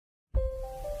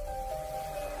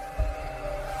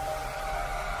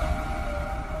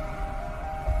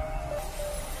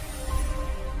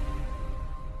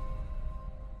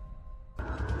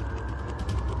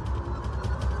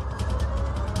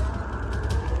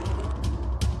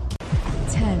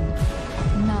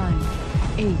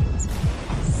8,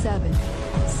 7,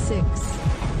 6,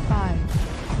 5,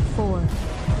 4,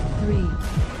 3, 2,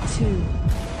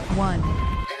 1.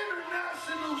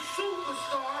 International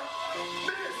superstar,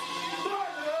 Miss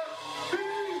Butter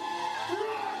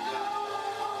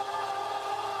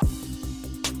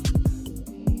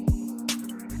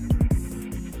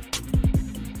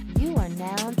B. You are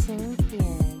now tuned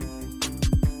in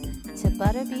to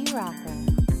Butter B Rocker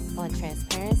on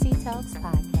Transparency Talks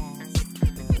Podcast.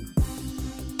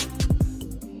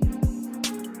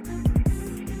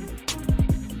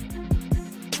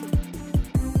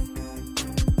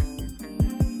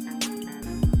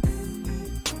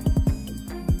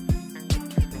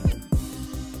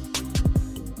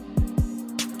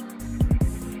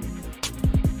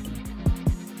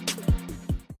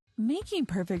 Making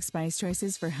perfect spice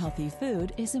choices for healthy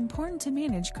food is important to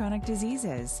manage chronic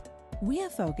diseases. We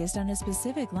have focused on a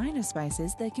specific line of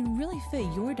spices that can really fit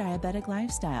your diabetic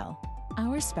lifestyle.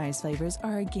 Our spice flavors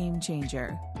are a game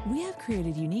changer. We have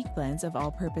created unique blends of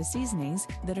all-purpose seasonings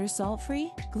that are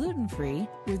salt-free, gluten-free,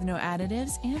 with no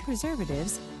additives and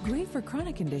preservatives, great for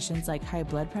chronic conditions like high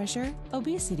blood pressure,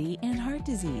 obesity, and heart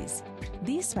disease.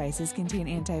 These spices contain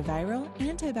antiviral,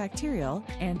 antibacterial,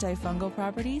 antifungal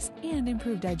properties, and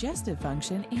improve digestive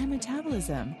function and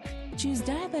metabolism. Choose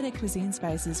diabetic cuisine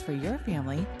spices for your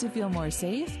family to feel more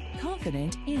safe,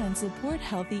 confident, and support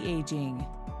healthy aging.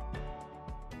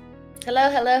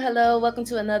 Hello. Welcome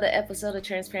to another episode of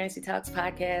Transparency Talks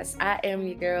Podcast. I am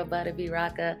your girl, Butter B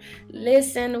Rocker.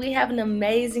 Listen, we have an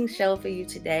amazing show for you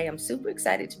today. I'm super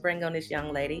excited to bring on this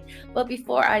young lady. But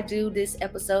before I do, this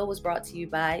episode was brought to you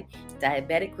by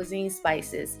Diabetic Cuisine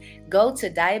Spices. Go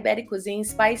to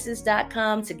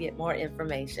diabeticcuisinespices.com to get more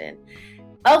information.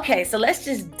 Okay, so let's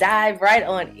just dive right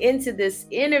on into this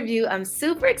interview. I'm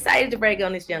super excited to bring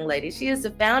on this young lady. She is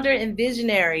the founder and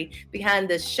visionary behind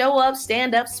the Show Up,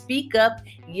 Stand Up, Speak Up,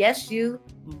 Yes You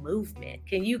movement.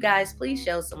 Can you guys please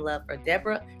show some love for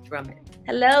Deborah Drummond?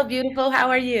 Hello, beautiful. How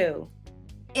are you?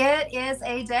 It is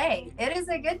a day. It is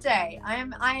a good day. I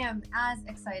am as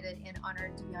excited and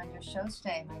honored to be on your show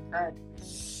today, my God.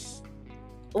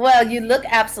 Well, you look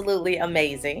absolutely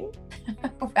amazing.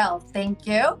 Well, thank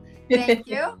you. Thank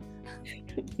you.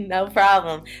 No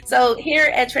problem. So here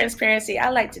at Transparency, I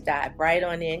like to dive right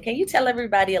on in. Can you tell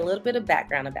everybody a little bit of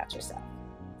background about yourself?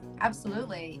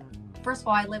 Absolutely. First of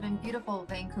all, I live in beautiful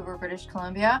Vancouver, British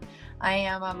Columbia. I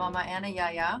am a mama and a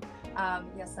yaya.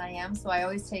 Yes, I am. So I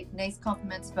always take nice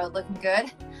compliments about looking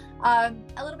good. A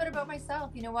little bit about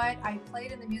myself. You know what? I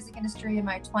played in the music industry in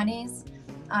my 20s.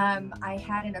 I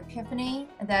had an epiphany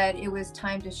that it was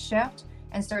time to shift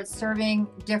and start serving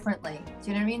differently. Do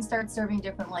you know what I mean? Start serving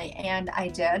differently. And I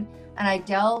did. And I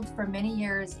delved for many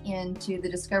years into the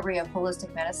discovery of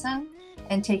holistic medicine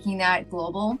and taking that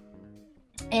global.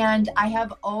 And I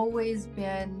have always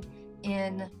been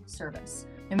in service.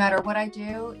 No matter what I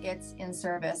do, it's in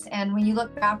service. And when you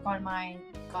look back on my,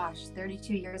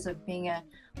 32 years of being an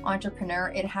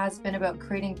entrepreneur, it has been about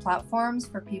creating platforms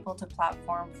for people to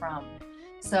platform from.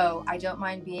 So I don't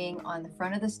mind being on the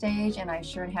front of the stage, and I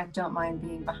sure in heck don't mind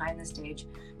being behind the stage,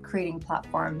 creating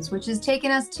platforms, which has taken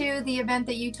us to the event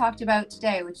that you talked about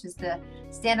today, which is the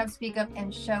Stand Up, Speak Up,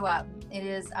 and Show Up. It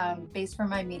is based from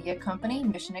my media company,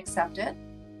 Mission Accepted,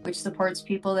 which supports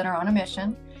people that are on a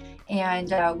mission.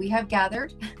 And we have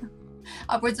gathered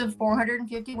upwards of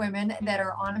 450 women that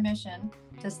are on a mission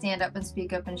to stand up and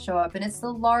speak up and show up. And it's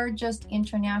the largest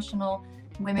international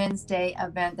Women's Day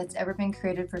event that's ever been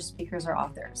created for speakers or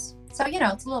authors. So,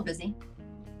 it's a little busy.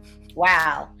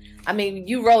 Wow. I mean,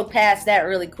 you rode past that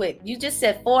really quick. You just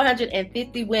said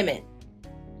 450 women.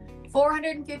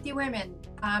 450 women.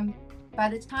 By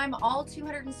the time all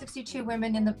 262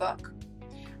 women in the book,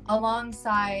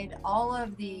 alongside all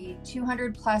of the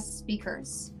 200 plus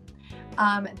speakers,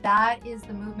 that is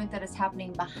the movement that is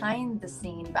happening behind the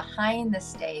scene, behind the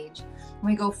stage.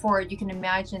 When we go forward, you can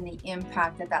imagine the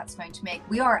impact that that's going to make.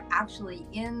 We are actually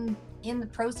in the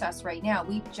process right now.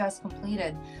 We've just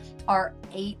completed our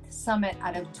 8th summit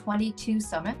out of 22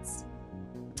 summits,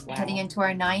 heading into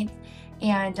our 9th.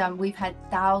 And we've had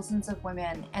thousands of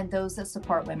women and those that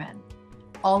support women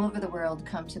all over the world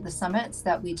come to the summits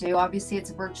that we do. Obviously, it's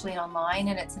virtually online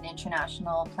and it's an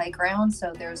international playground.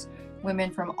 So there's women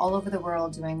from all over the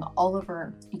world doing all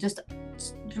over just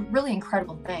really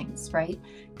incredible things, right?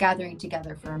 Gathering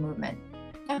together for a movement.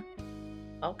 Yeah.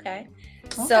 Okay.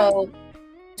 So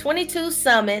 22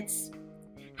 summits.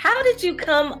 How did you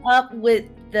come up with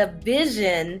the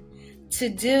vision to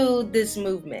do this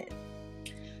movement?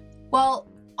 Well,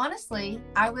 honestly,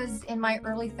 I was in my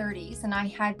early 30s and I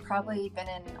had probably been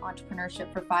in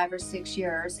entrepreneurship for 5 or 6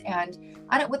 years. And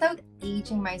I don't, without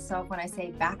aging myself when I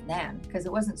say back then, because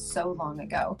it wasn't so long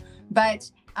ago, but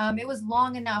it was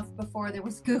long enough before there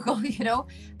was Google, you know.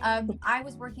 I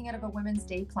was working out of a women's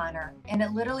day planner and it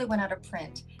literally went out of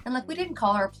print. And like, we didn't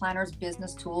call our planners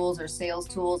business tools or sales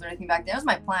tools or anything back then. It was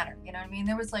my planner, you know what I mean?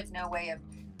 There was like no way of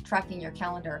tracking your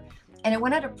calendar. And it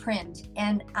went out of print.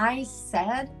 And I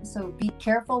said, so be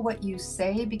careful what you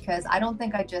say, because I don't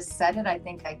think I just said it. I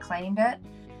think I claimed it.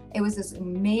 It was this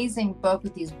amazing book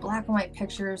with these black and white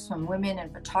pictures from women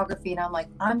and photography. And I'm like,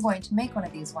 I'm going to make one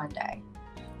of these one day.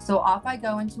 So off I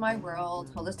go into my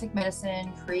world, holistic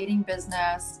medicine, creating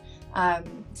business.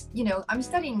 You know, I'm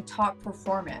studying top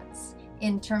performance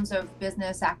in terms of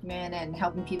business acumen and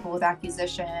helping people with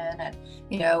acquisition and,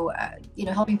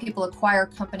 helping people acquire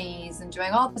companies and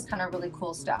doing all this kind of really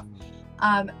cool stuff.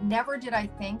 Never did I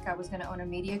think I was going to own a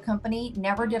media company.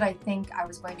 Never did I think I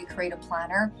was going to create a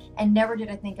planner, and never did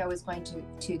I think I was going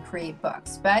to create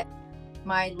books. But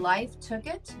my life took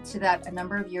it to that a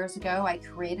number of years ago. I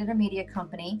created a media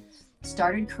company,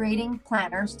 started creating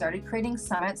planners, started creating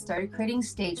summits, started creating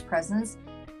stage presence,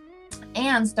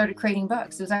 and started creating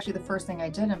books. It was actually the first thing I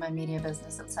did in my media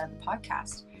business outside the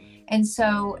podcast. And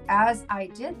so as I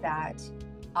did that,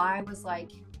 I was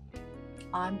like,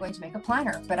 I'm going to make a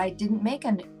planner, but I didn't make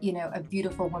a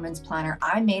beautiful women's planner.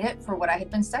 I made it for what I had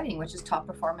been studying, which is top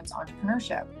performance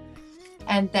entrepreneurship.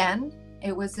 And then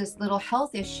it was this little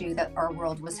health issue that our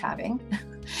world was having.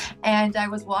 And I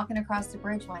was walking across the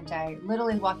bridge one day,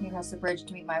 literally walking across the bridge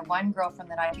to meet my one girlfriend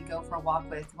that I could go for a walk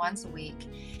with once a week.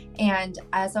 And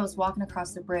as I was walking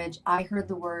across the bridge, I heard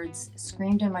the words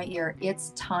screamed in my ear,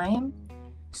 "It's time,"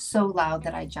 so loud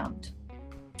that I jumped.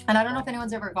 And I don't know if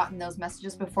anyone's ever gotten those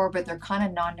messages before, but they're kind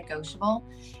of non-negotiable.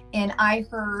 And I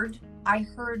heard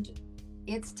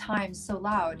 "it's time" so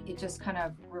loud, it just kind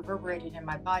of reverberated in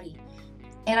my body.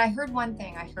 And I heard one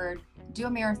thing. I heard, do a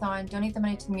marathon, donate the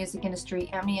money to the music industry,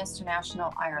 Amnesty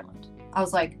International, Ireland. I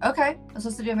was like, okay, I'm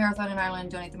supposed to do a marathon in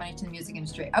Ireland, donate the money to the music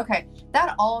industry. Okay,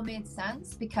 that all made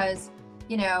sense because,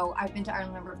 I've been to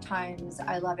Ireland a number of times.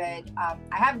 I love it. I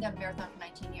haven't done a marathon for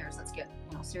 19 years. Let's get,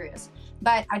 serious.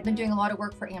 But I've been doing a lot of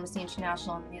work for Amnesty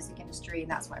International in the music industry,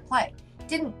 and that's my play.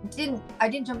 I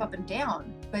didn't jump up and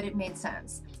down, but it made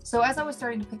sense. So as I was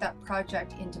starting to put that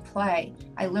project into play,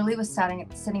 I literally was sitting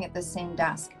at the same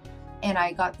desk, and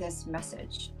I got this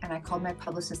message, and I called my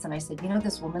publicist and I said,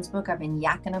 this woman's book I've been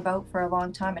yakking about for a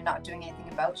long time and not doing anything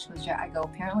about. She goes, yeah. I go,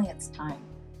 apparently it's time.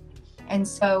 And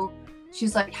so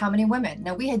she's like, how many women?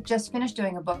 Now, we had just finished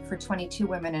doing a book for 22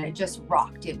 women, and it just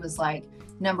rocked. It was like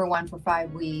 #1 for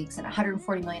 5 weeks and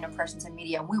 140 million impressions in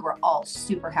media. And we were all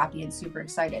super happy and super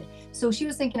excited. So she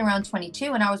was thinking around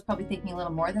 22, and I was probably thinking a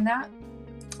little more than that.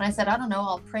 And I said, I don't know,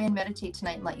 I'll pray and meditate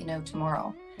tonight and let you know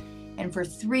tomorrow. And for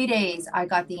 3 days, I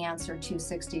got the answer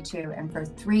 262. And for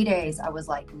 3 days, I was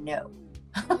like, no.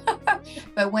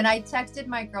 But when I texted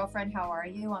my girlfriend, how are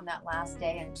you, on that last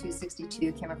day, and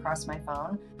 262 came across my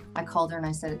phone, I called her and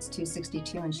I said, it's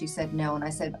 262. And she said, no. And I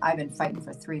said, I've been fighting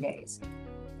for 3 days.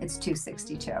 It's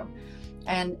 262.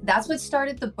 And that's what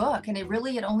started the book. And it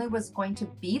only was going to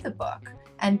be the book.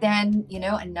 And then,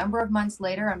 a number of months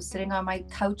later, I'm sitting on my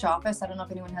couch office. I don't know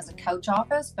if anyone has a couch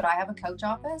office, but I have a couch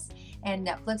office, and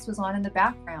Netflix was on in the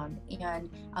background, and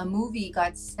a movie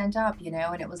got sent up,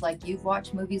 and it was like, you've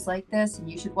watched movies like this and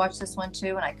you should watch this one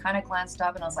too. And I kind of glanced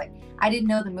up and I was like, I didn't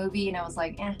know the movie. And I was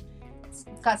like, it's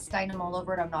got Steinem all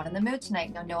over it. I'm not in the mood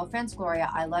tonight. No offense, Gloria.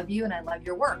 I love you and I love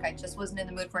your work. I just wasn't in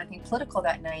the mood for anything political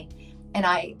that night. And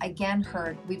I again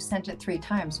heard, we've sent it 3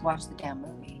 times, watch the damn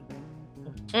movie.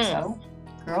 So,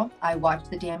 girl, I watched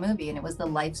the damn movie, and it was the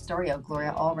life story of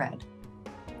Gloria Allred.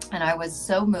 And I was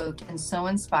so moved and so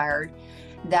inspired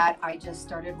that I just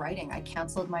started writing. I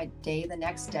canceled my day the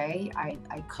next day.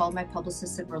 I called my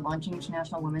publicist, said we're launching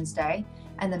International Women's Day.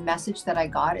 And the message that I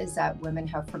got is that women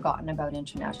have forgotten about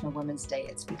International Women's Day.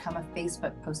 It's become a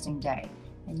Facebook posting day.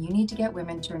 And you need to get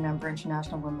women to remember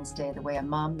International Women's Day the way a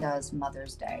mom does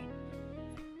Mother's Day.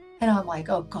 And I'm like,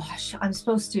 oh gosh, I'm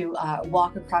supposed to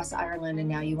walk across Ireland, and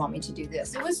now you want me to do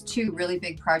this. It was 2 really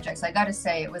big projects. I got to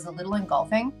say, it was a little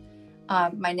engulfing.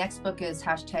 My next book is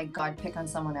 #God Pick on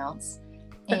Someone Else.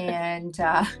 And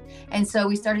so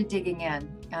we started digging in,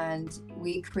 and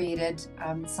we created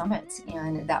summits,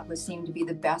 and that seemed to be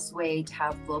the best way to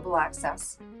have global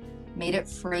access. Made it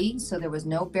free, so there was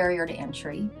no barrier to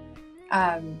entry,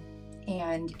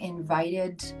 and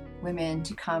invited women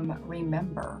to come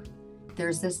remember.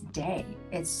 There's this day.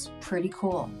 It's pretty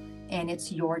cool, and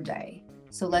it's your day.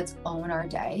 So let's own our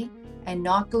day. and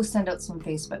not go send out some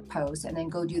Facebook posts and then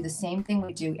go do the same thing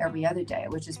we do every other day,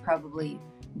 which is probably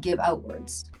give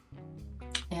outwards,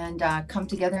 and come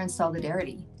together in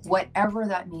solidarity, whatever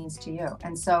that means to you.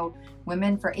 And so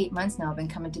women for 8 months now have been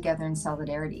coming together in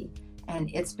solidarity, and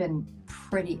it's been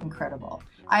pretty incredible.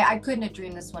 I couldn't have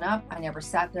dreamed this one up. I never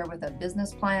sat there with a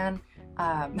business plan. You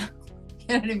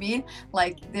know what I mean?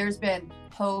 Like, there's been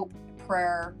hope,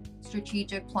 prayer,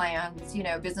 strategic plans, you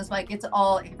know, business, like it's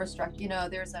all infrastructure, you know,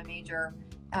 there's a major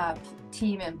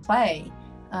team in play.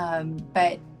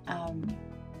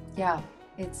 Yeah,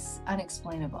 it's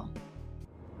unexplainable.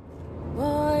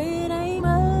 Boy, it ain't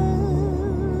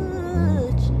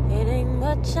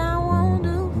much I won't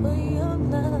do for your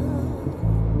love.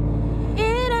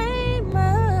 It ain't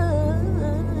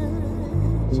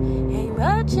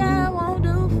much I won't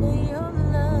do for your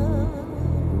love.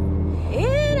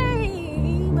 It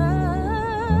ain't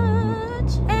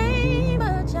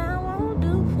much I won't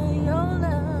do for your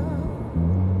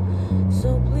love.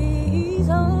 So please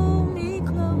hold me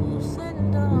close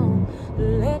and don't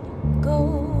let go.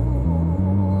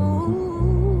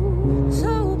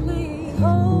 So please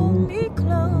hold me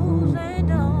close.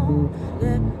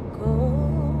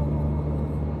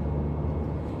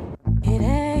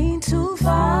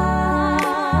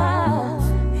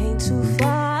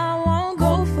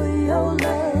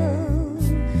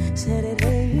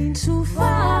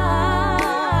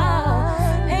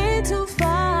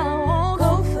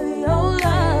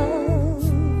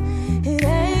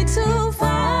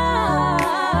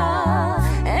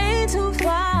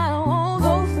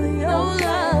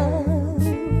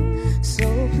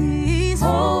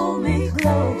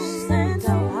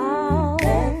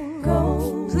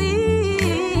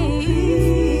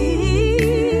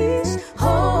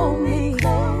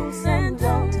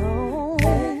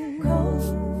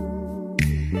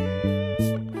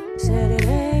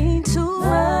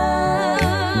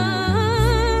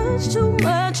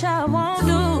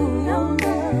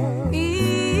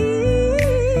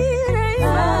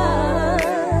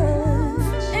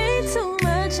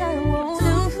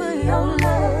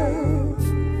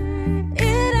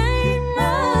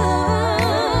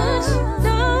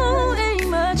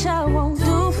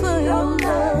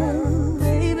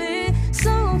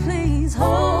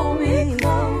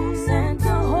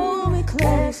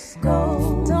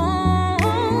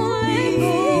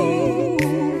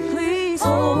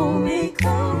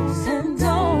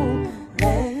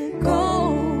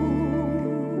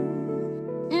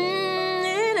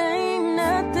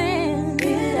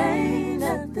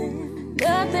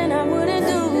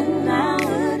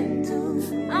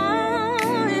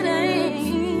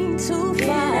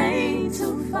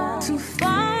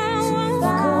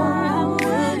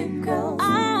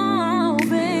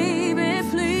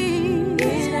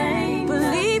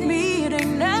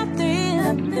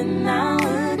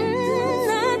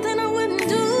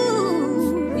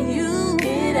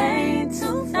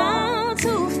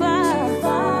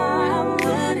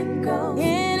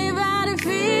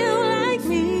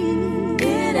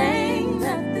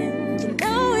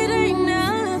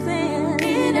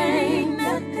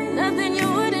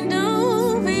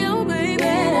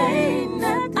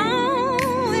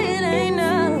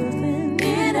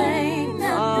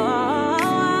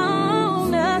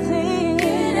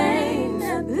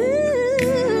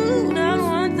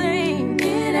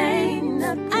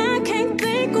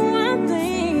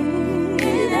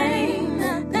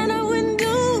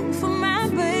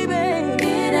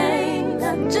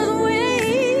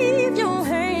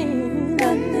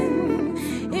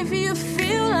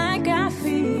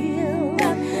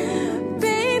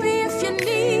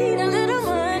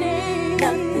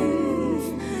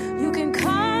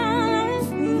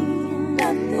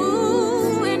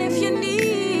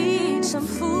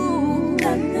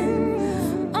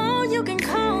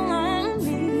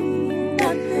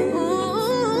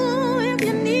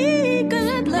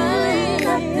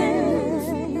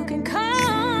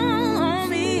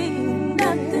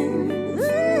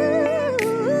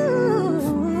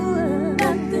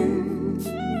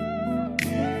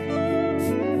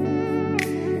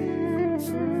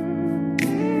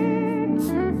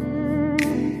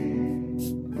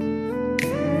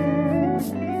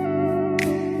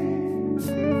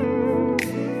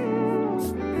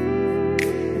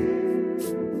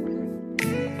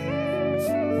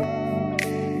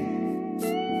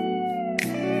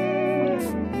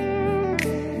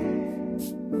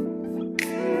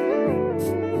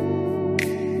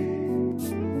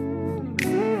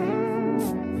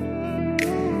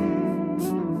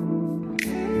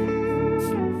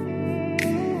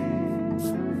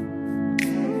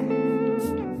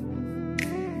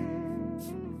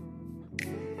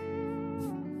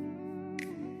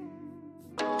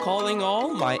 Calling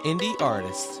all my indie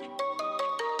artists.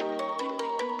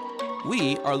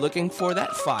 We are looking for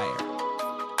that fire.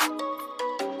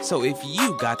 So if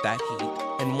you got that heat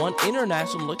and want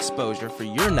international exposure for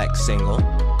your next single,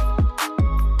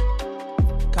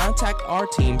 contact our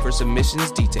team for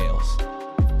submissions details.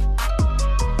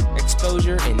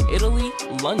 Exposure in Italy,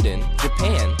 London,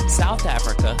 Japan, South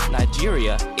Africa,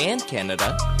 Nigeria, and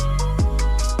Canada.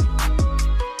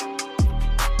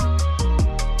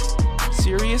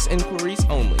 Serious inquiries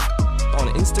only on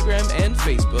Instagram and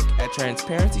Facebook at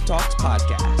Transparency Talks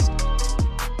Podcast.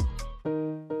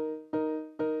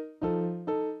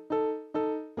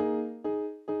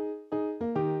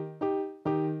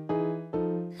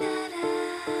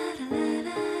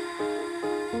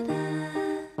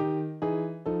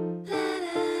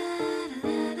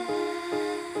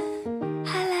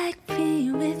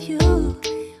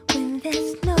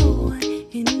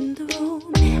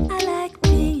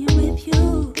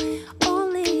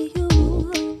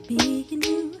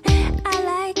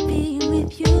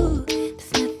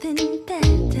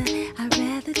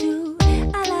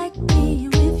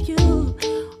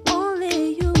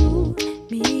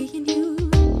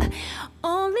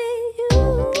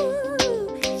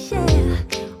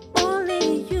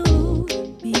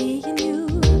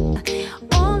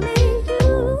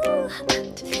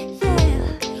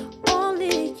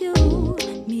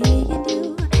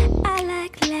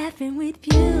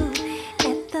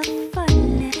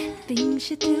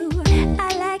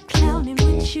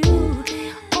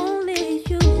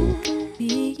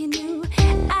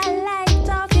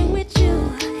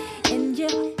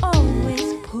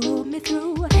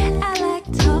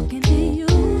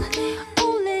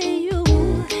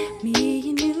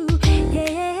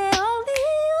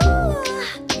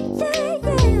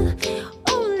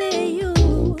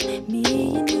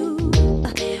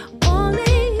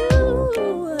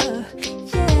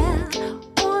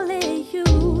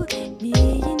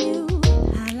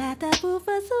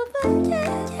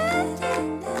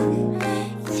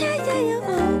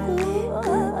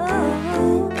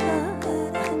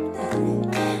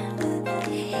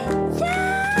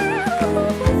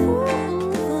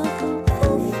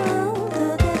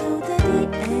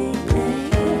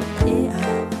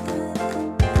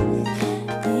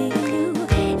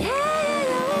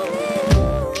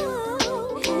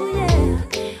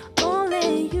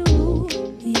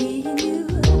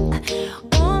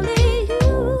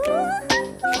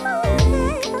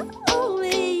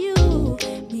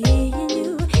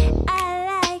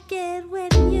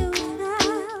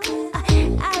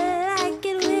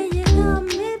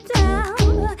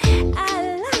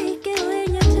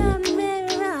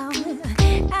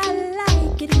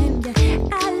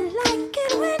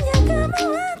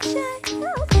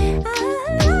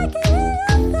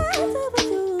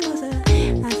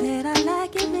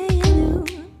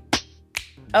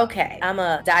 Okay, I'm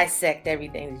gonna dissect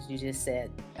everything that you just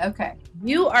said. Okay.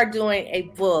 You are doing a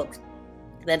book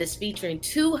that is featuring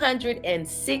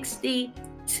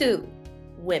 262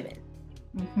 women.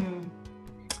 Mm-hmm.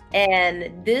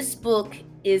 And this book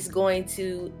is going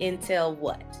to entail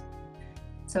what?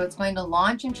 So it's going to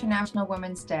launch International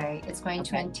Women's Day. It's going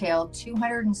to entail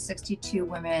 262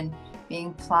 women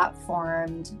being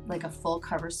platformed like a full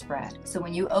cover spread. So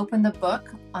when you open the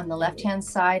book, on the left-hand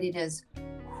side, it is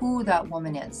who that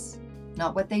woman is,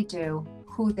 not what they do,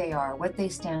 who they are, what they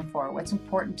stand for, what's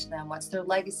important to them, what's their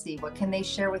legacy, what can they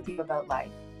share with you about life.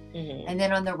 Mm-hmm. And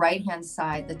then on the right-hand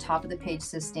side, the top of the page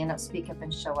says stand up, speak up,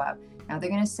 and show up. Now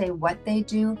they're going to say what they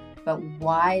do, but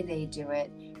why they do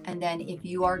it. And then if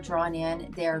you are drawn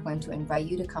in, they are going to invite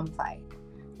you to come play.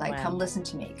 Like, come listen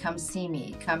to me, come see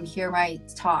me, come hear my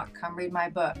talk, come read my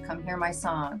book, come hear my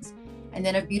songs. And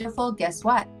then a beautiful, guess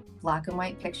what? Black and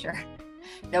white picture.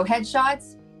 No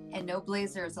headshots and no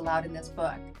blazers allowed in this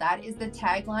book. That is the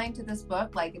tagline to this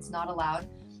book, like it's not allowed.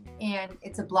 And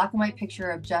it's a black and white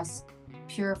picture of just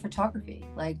pure photography,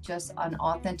 like just an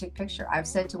authentic picture. I've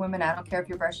said to women, I don't care if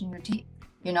you're brushing your teeth,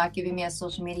 you're not giving me a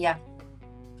social media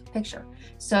picture.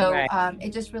 So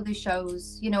it just really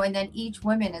shows, you know, and then each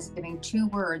woman is giving 2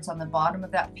 words on the bottom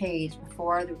of that page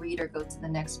before the reader goes to the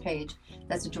next page.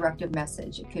 That's a directive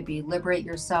message. It could be liberate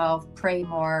yourself, pray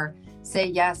more, say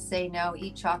yes, say no,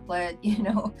 eat chocolate, you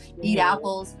know, eat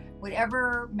apples,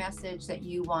 whatever message that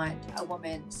you want a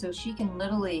woman, so she can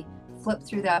literally flip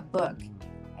through that book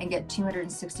and get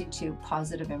 262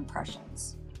 positive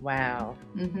impressions. Wow.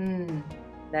 Mm-hmm.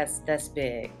 That's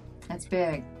big. That's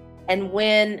big. And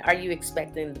when are you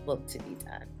expecting the book to be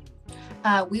done?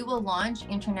 We will launch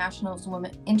International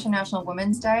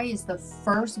Women's Day is the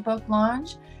first book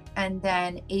launch. And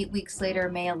then 8 weeks later,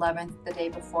 May 11th, the day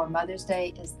before Mother's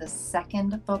Day, is the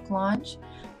second book launch.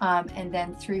 And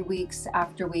then 3 weeks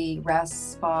after we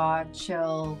rest, spa,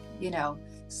 chill,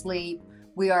 sleep,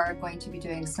 we are going to be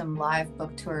doing some live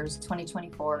book tours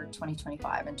 2024,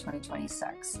 2025, and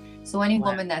 2026. So any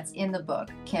woman that's in the book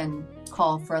can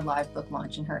call for a live book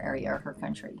launch in her area or her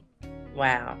country.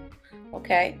 Wow.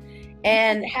 Okay.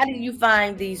 And how do you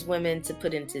find these women to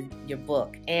put into your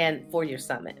book and for your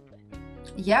summit?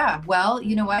 Yeah, well,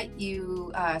 you know what?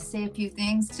 You say a few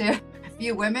things to a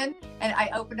few women, and I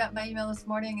opened up my email this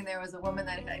morning, and there was a woman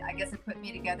that I guess it put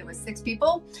me together with 6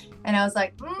 people, and I was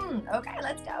like, okay,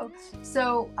 let's go.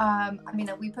 So,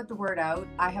 we put the word out.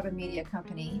 I have a media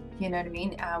company, you know what I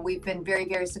mean? We've been very,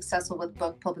 very successful with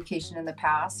book publication in the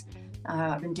past.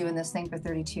 I've been doing this thing for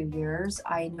 32 years.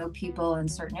 I know people in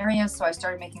certain areas, so I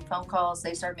started making phone calls.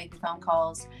 They started making phone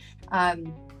calls.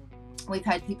 We've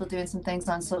had people doing some things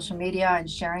on social media and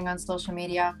sharing on social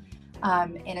media.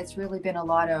 And it's really been a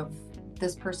lot of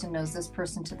this person knows this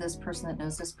person to this person that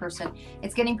knows this person.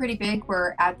 It's getting pretty big.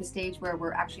 We're at the stage where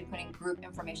we're actually putting group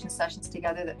information sessions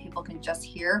together that people can just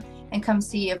hear and come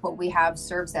see if what we have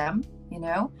serves them,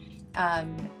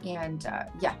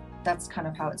 that's kind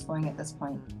of how it's going at this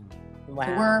point. Wow.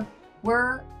 So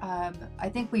we're I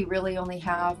think we really only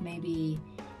have maybe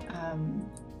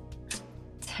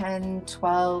 10,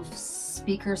 12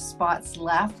 speaker spots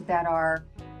left that are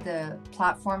the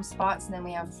platform spots. And then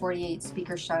we have 48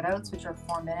 speaker shoutouts, which are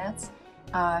 4 minutes.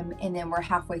 And then we're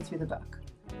halfway through the book.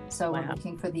 So we're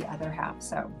looking for the other half.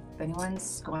 So if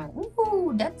anyone's going,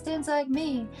 ooh, that sounds like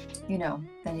me,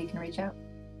 then you can reach out.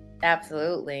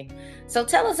 Absolutely. So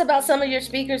tell us about some of your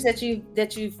speakers that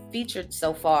you've featured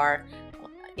so far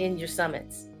in your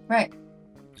summits. Right.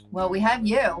 Well, we have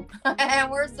you,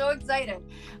 and we're so excited.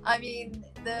 I mean,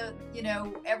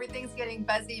 everything's getting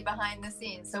busy behind the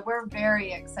scenes, so we're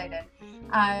very excited.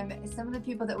 Some of the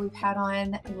people that we've had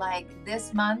on, like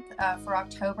this month for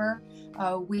October,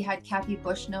 we had Kathy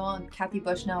Bushnell, and Kathy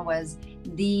Bushnell was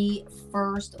the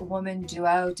first woman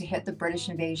duo to hit the British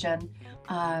invasion.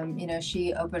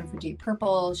 She opened for Deep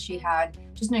Purple. She had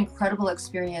just an incredible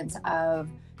experience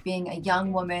of being a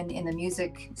young woman in the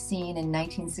music scene in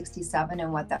 1967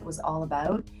 and what that was all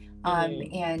about.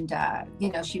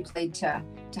 She played to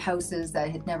houses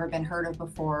that had never been heard of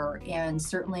before. And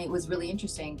certainly it was really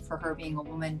interesting for her being a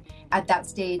woman at that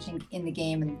stage in the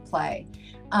game and play.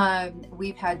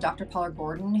 We've had Dr. Paula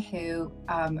Gordon, who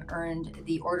earned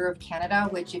the Order of Canada,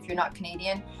 which if you're not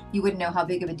Canadian, you wouldn't know how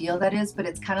big of a deal that is, but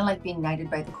it's kind of like being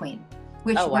knighted by the Queen,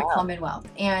 which we're Commonwealth.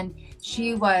 And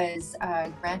she was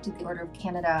granted the Order of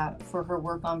Canada for her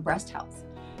work on breast health.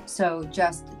 So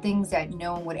just things that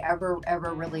no one would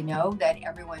ever really know, that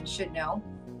everyone should know,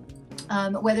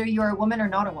 whether you're a woman or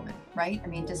not a woman, right? I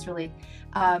mean, just really,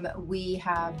 we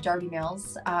have Darby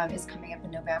Mills is coming up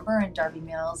in November, and Darby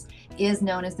Mills is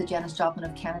known as the Janis Joplin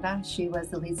of Canada. She was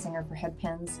the lead singer for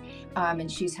Headpins,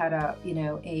 and she's had a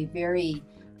very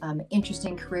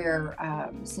interesting career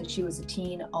since she was a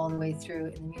teen all the way through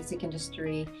in the music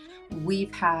industry.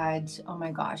 We've had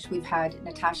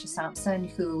Natasha Sampson,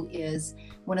 who is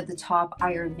one of the top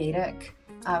Ayurvedic,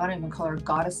 I don't even call her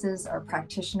goddesses or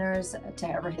practitioners to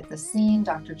ever hit the scene.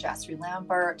 Dr. Jasri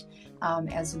Lambert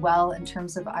as well in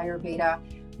terms of Ayurveda.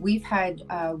 We've had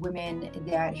women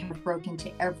that have broken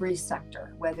into every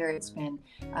sector, whether it's been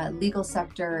legal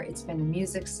sector, it's been the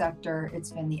music sector,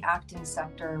 it's been the acting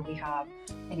sector. We have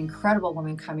an incredible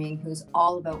woman coming who's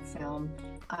all about film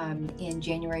in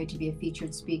January to be a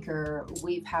featured speaker.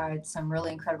 We've had some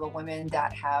really incredible women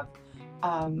that have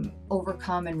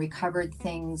overcome and recovered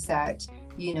things that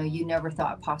you never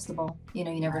thought possible. You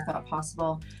never thought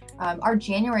possible. Our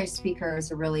January speaker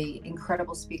is a really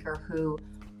incredible speaker who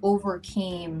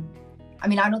overcame. I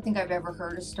mean, I don't think I've ever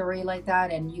heard a story like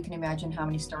that, and you can imagine how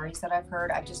many stories that I've heard.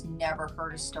 I've just never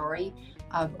heard a story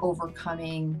of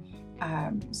overcoming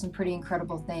some pretty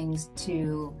incredible things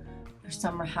to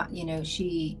somehow, now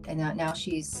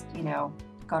she's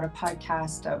got a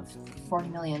podcast of 40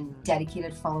 million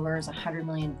dedicated followers, 100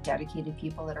 million dedicated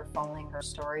people that are following her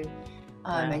story.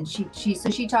 And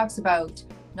she talks about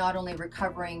not only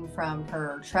recovering from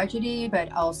her tragedy,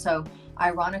 but also,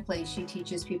 ironically, she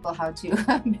teaches people how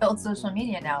to build social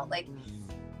media now. Like,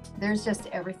 there's just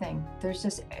everything. There's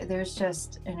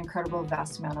just an incredible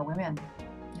vast amount of women.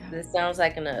 Yeah. This sounds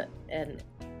like an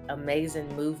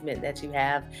amazing movement that you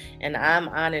have, and I'm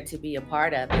honored to be a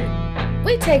part of it.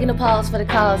 We're taking a pause for the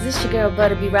cause. This is your girl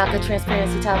Butterby Rocker,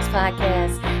 Transparency Talks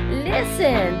podcast.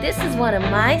 Listen, this is one of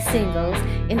my singles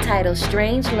entitled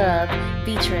Strange Love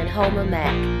featuring Homer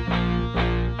Mack.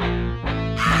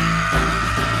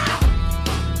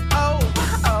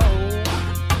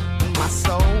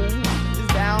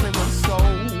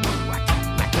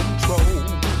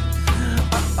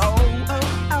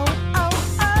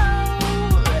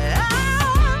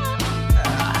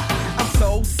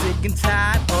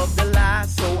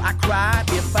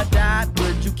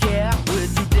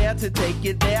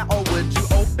 you there, or would you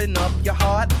open up your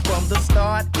heart? From the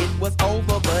start, it was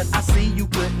over, but I see you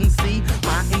couldn't see.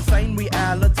 My insane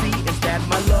reality is that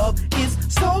my love is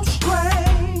so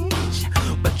strange.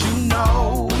 But you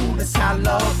know, that's how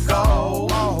love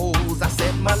goes. I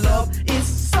said my love is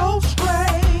so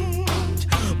strange.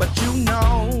 But you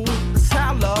know, that's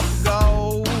how love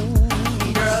goes.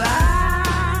 Girl,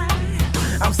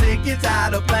 I'm sick and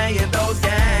tired of playing those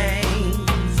games.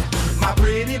 My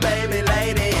pretty baby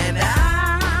lady and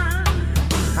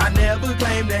I never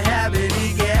claim to have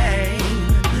any game,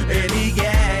 any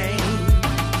game.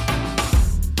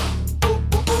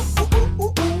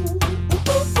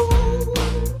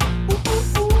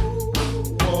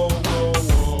 Whoa, whoa,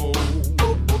 whoa.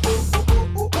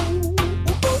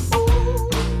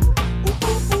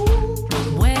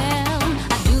 Well,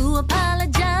 I do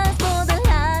apologize for the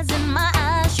lies in my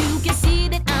eyes. You can see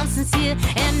that I'm sincere,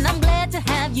 and I'm glad to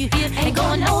have you here. Ain't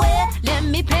going nowhere. Let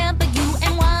me pamper you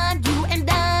and wine you and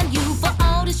dine you for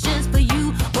all this just for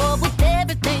you. Or with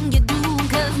everything you do,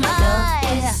 'cause my love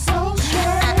is so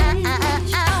strange.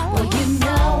 Well, you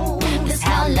know that's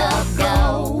how love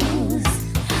goes.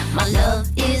 My love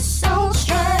is so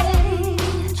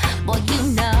strange. Boy, you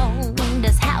know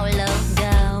that's how love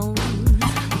goes.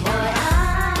 Boy,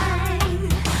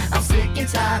 I'm sick and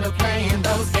tired of playing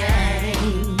those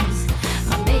games.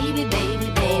 My baby,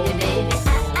 baby, baby, baby,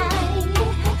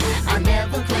 I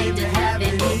never claimed to have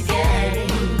any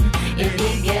game,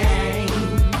 any game.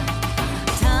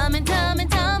 Time and time and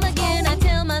time again, I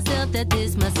tell myself that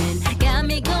this must end. Got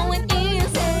me going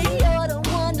easy, you're the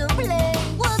one to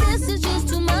blame. Well, this is just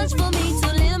too much for me to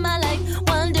live my life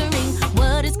wondering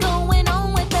what is going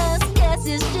on with us. Guess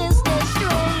it's just a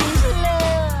strange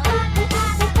love.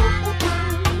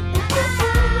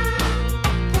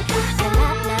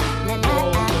 La, la, la, la,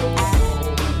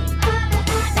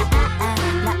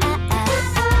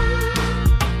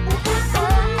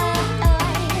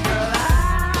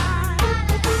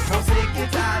 I'm sick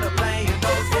and tired of playing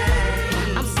those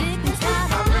games. I'm sick and tired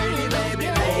My of pretty playing baby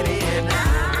lady and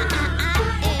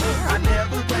I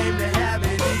never claim to have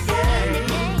any game,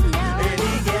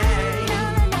 any game.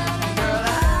 Girl,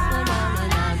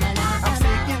 I'm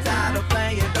sick and tired of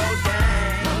playing those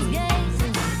games.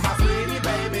 My pretty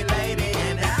baby lady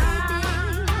and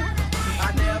I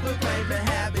never claim to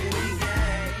have any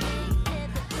game.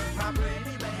 My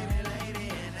pretty baby lady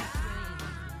and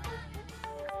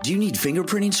Do you need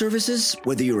fingerprinting services?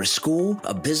 Whether you're a school,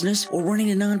 a business, or running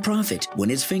a nonprofit,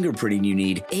 when it's fingerprinting you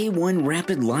need, A1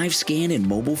 Rapid Live Scan and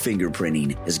Mobile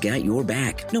Fingerprinting has got your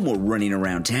back. No more running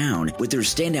around town. With their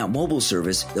standout mobile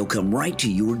service, they'll come right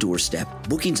to your doorstep.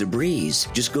 Booking's a breeze.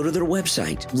 Just go to their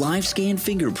website,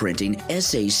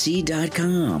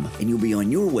 livescanfingerprintingsac.com, and you'll be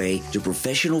on your way to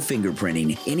professional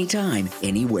fingerprinting anytime,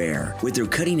 anywhere. With their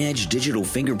cutting-edge digital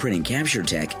fingerprinting capture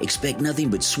tech, expect nothing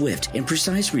but swift and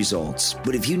precise results.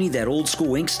 But if you need that old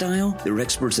school ink style, they're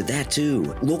experts at that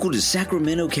too. Local to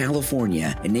Sacramento,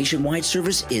 California, and nationwide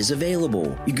service is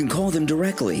available. You can call them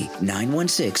directly,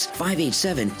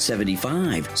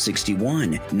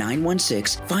 916-587-7561,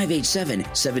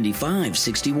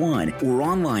 916-587-7561, or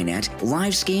online at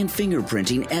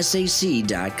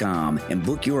livescanfingerprintingsac.com and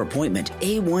book your appointment.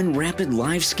 A1 Rapid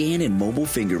Live Scan and Mobile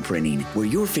Fingerprinting, where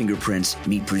your fingerprints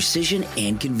meet precision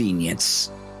and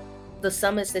convenience. The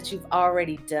summits that you've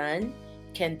already done,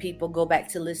 can people go back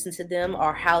to listen to them,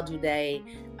 or how do they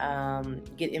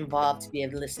get involved to be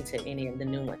able to listen to any of the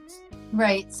new ones?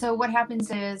 Right. So what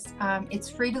happens is it's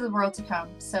free to the world to come.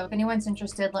 So if anyone's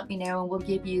interested, let me know, and we'll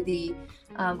give you the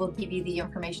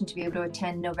information to be able to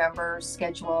attend November's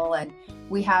schedule. And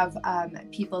we have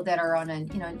people that are on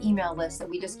an email list that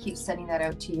we just keep sending that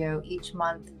out to you each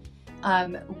month.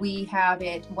 We have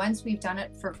it once we've done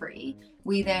it for free.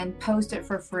 We then post it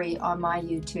for free on my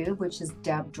YouTube, which is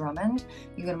Deb Drummond.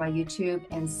 You go to my YouTube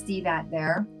and see that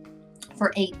there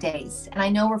for 8 days. And I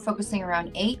know we're focusing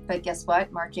around 8, but guess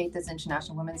what? March 8th is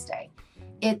International Women's Day.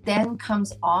 It then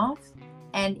comes off,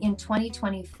 and in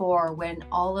 2024, when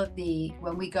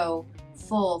we go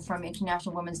full from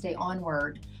International Women's Day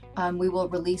onward, we will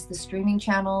release the streaming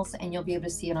channels, and you'll be able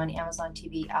to see it on Amazon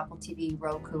TV, Apple TV,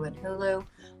 Roku, and Hulu.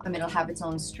 It'll have its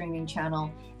own streaming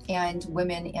channel, and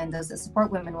women and those that support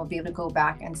women will be able to go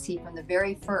back and see from the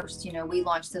very first, we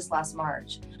launched this last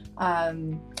March,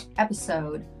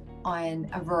 episode on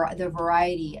the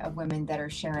variety of women that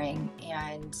are sharing,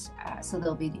 and so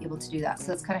they'll be able to do that. So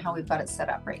that's kind of how we've got it set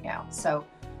up right now. So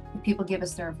if people give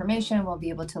us their information, we'll be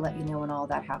able to let you know when all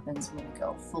that happens when we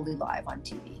go fully live on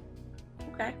TV.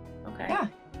 Okay. Yeah.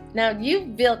 Now,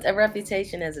 you've built a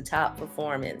reputation as a top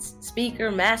performance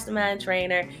speaker, mastermind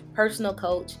trainer, personal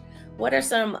coach. what are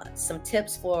some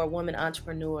tips for women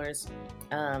entrepreneurs,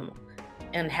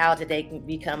 and how they can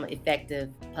become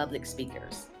effective public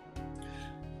speakers?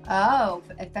 Oh,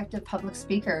 effective public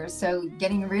speakers. So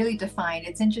getting really defined.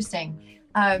 It's interesting.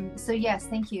 So yes,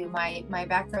 thank you. My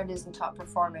background is in top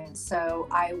performance. So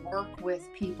I work with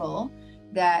people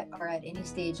that are at any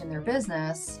stage in their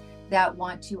business that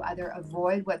want to either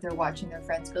avoid what they're watching their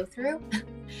friends go through,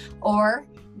 or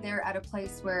they're at a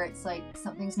place where it's like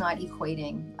something's not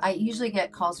equating. I usually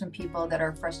get calls from people that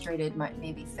are frustrated,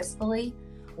 maybe fiscally,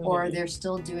 or they're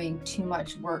still doing too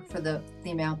much work for the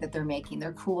amount that they're making.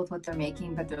 They're cool with what they're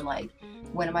making, but they're like,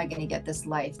 when am I going to get this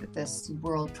life that this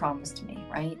world promised me,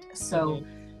 right? So,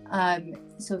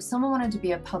 so if someone wanted to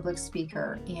be a public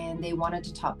speaker and they wanted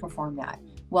to top perform that,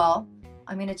 well,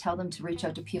 I'm going to tell them to reach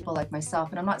out to people like myself.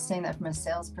 And I'm not saying that from a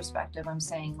sales perspective. I'm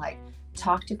saying like,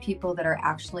 talk to people that are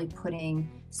actually putting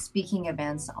speaking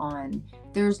events on.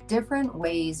 There's different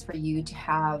ways for you to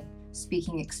have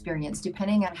speaking experience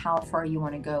depending on how far you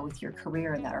want to go with your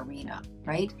career in that arena,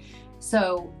 right?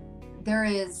 So there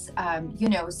is,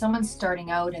 someone's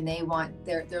starting out and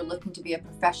they're looking to be a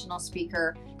professional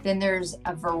speaker. Then there's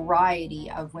a variety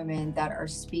of women that are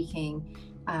speaking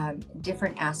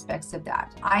different aspects of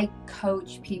that. I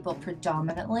coach people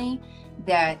predominantly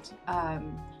that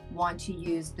want to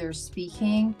use their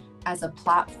speaking as a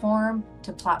platform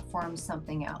to platform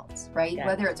something else, right? Yeah.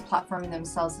 Whether it's platforming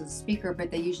themselves as a speaker,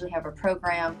 but they usually have a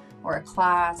program or a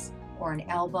class or an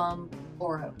album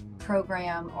or a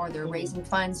program, or they're raising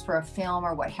funds for a film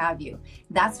or what have you.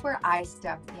 That's where I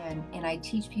step in and I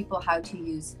teach people how to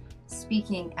use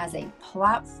speaking as a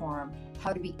platform,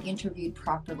 how to be interviewed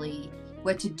properly,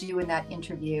 what to do in that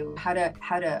interview, how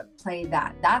to play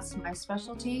that. That's my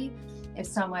specialty. If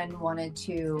someone wanted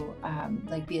to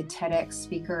be a TEDx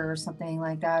speaker or something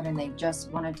like that, and they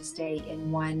just wanted to stay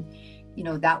in one,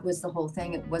 that was the whole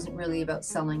thing. It wasn't really about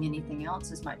selling anything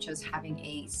else as much as having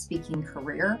a speaking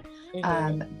career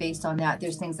based on that.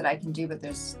 There's things that I can do, but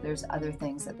there's other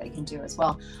things that they can do as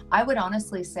well. I would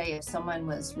honestly say if someone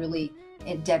was really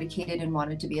dedicated and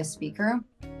wanted to be a speaker,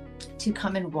 to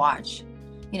come and watch.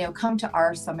 Come to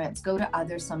our summits, go to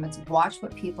other summits, watch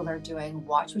what people are doing,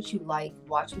 watch what you like,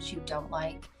 watch what you don't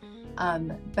like.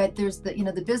 But there's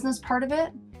the business part of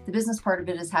it. The business part of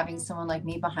it is having someone like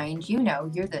me behind you.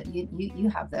 You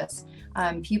have this.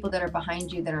 People that are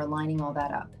behind you that are lining all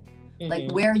that up.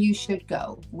 Like where you should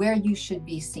go, where you should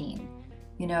be seen,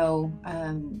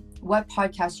 what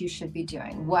podcasts you should be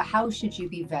doing, how should you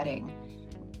be vetting?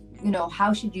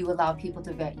 How should you allow people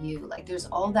to vet you? Like there's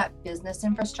all that business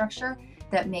infrastructure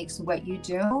that makes what you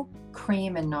do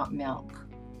cream and not milk.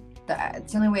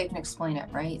 It's the only way I can explain it,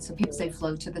 right? So people say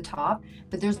float to the top,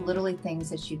 but there's literally things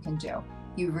that you can do.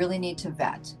 You really need to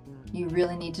vet. You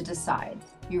really need to decide.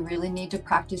 You really need to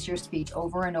practice your speech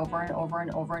over and over and over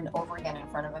and over and over again in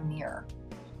front of a mirror.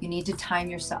 You need to time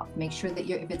yourself. Make sure that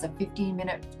if it's a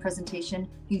 15-minute presentation,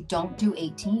 you don't do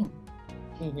 18.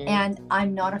 And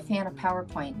I'm not a fan of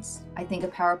PowerPoints. I think a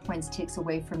PowerPoint takes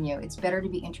away from you. It's better to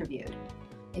be interviewed.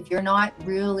 If you're not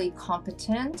really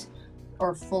competent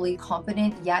or fully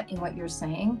competent yet in what you're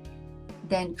saying,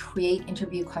 then create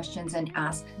interview questions and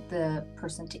ask the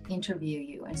person to interview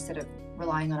you instead of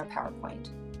relying on a PowerPoint.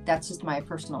 That's just my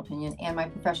personal opinion and my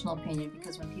professional opinion,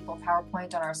 because when people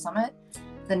PowerPoint on our summit,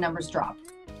 the numbers drop.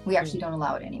 We actually don't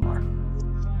allow it anymore.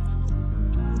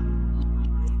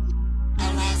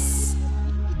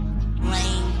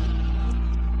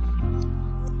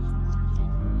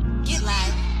 Get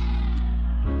live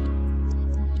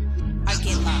or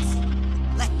get lost.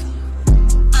 Let go.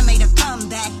 I made a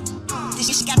comeback.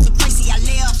 This shit got too crazy, I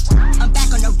live. I'm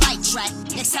back on the right track.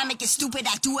 Next time it gets stupid,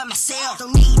 I do it myself.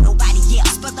 Don't need nobody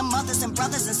else but the mothers and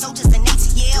brothers and soldiers and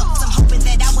ATL. So I'm hoping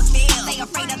that I would fail. They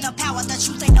afraid of the power, the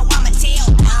truth, they know I'ma tell.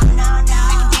 No.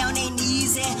 Backing down ain't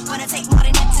easy. Wanna take more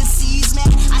than that to seize me.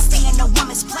 I stay in a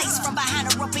woman's place from behind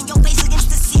a rope in your face against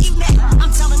the sea, man.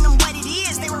 I'm telling them what it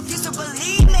is, they refuse to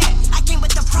believe me. I came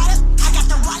with the product, I got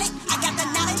the wallet, I got the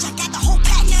knowledge, I got the whole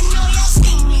pack. I know y'all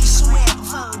seen me swear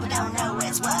before, but don't know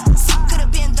where it was.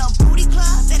 Could've been the booty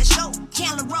club at a show,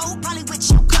 Candler Road, probably with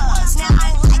your cuz. Now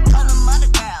I ain't like all them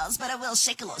other girls, but I will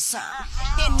shake a little something.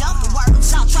 In other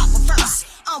words, I'll drop a verse.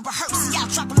 On rehearse, y'all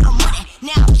drop a little money.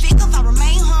 Now I'm big if I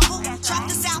remain humble. Drop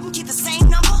this album, keep the same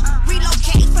number.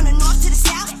 Relocate from the north to the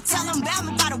south. Tell them about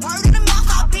me by the word of the mouth.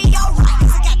 I'll be alright,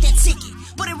 cause I got that ticket.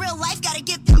 But in real life, gotta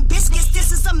get them biscuits.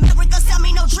 This is America, sell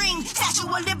me no dream. Statue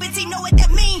of Liberty, know what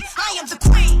that mean. I am the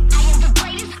queen. I am the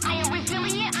greatest, I am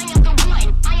resilient, I am the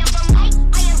one. I am the light,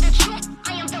 I am the truth,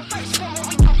 I am the first from where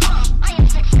we come from. I am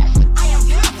success, I am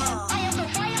beautiful, I am the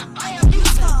fire, I am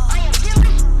useful, I am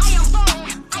fearless, I am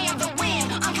bold, I am the wind.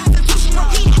 I'm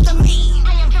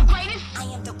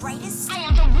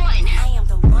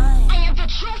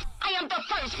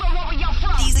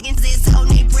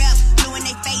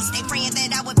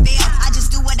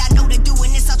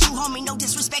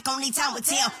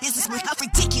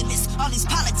Ridiculous, all these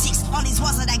politics, all these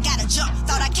walls that I gotta jump.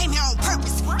 Thought I came here on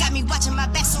purpose. Got me watching my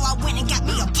back, so I went and got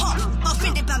me a pump.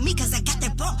 Offended by me, cause I got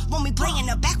that bump. Want me play in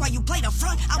the back while you play the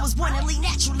front. I was born to lead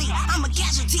naturally. I'm a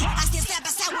casualty. I stand side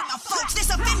by side with my folks. There's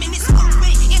a feminist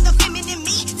movement in the feminine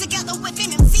me, together with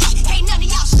MMC. Can't none of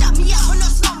y'all shut me up or no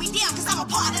slow me down, cause I'm a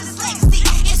part of this legacy.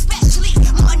 Especially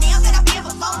more now that I've been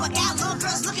before. I got little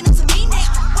girls looking up to me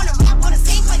now. Wanna rap, wanna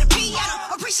sing, play the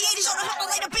piano. Appreciate it, show them how to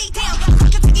lay the beat down.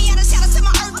 Shout out to my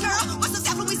earth girl. What's up,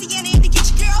 South Louisiana, and to get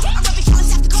your girl. I'm repping Cali,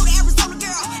 South Dakota, Arizona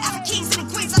girl. African kings and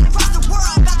queens all across the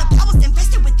world. By the powers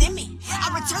invested within me, I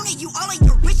return to you all of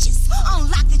your riches.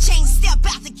 Unlock the chain, step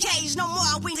out the cage. No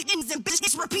more wings and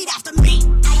bitches. Repeat after me.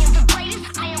 I am the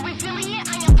greatest. I am resilient.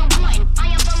 I am the one.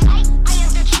 I am the light. I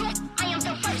am the truth. I am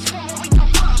the first from where we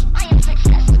come from. I am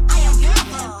success. I am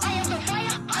beautiful. I am the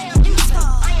fire. I am useful.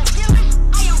 I am fearless.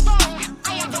 I am bold.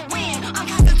 I am the win. I'm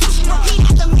constitutional. Repeat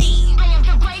after me.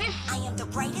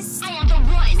 Greatest. I am the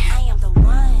one. I am the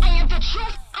one. I am the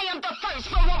truth. I am the first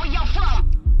from where we are from.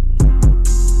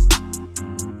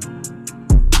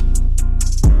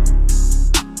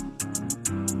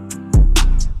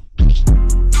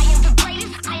 I am the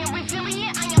greatest. I am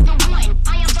resilient. I am the one.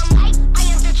 I am the light. I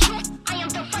am the truth. I am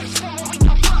the first from where we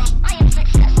come from. I am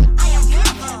success. I am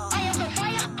beautiful. I am the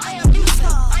fire. I am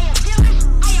useful. I am fearless.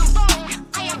 I am bold.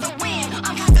 I am the win.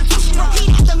 I'm constitutional.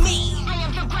 Repeat after me. I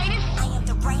am the greatest. I am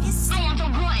the greatest. I am the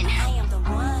one. I am the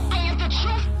one. I am the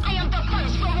truth. I am the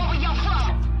first from where we are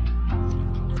from.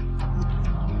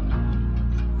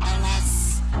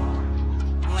 Unless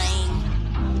rain.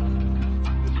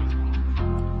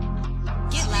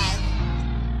 Get live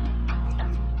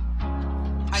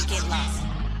or get lost.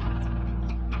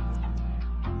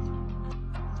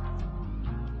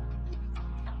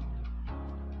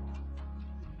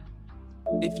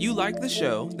 If you like the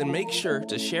show, then make sure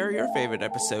to share your favorite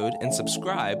episode and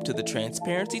subscribe to the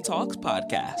Transparency Talks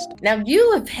podcast. Now,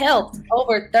 you have helped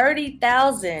over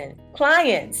 30,000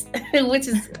 clients, which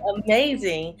is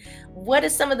amazing. What are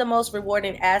some of the most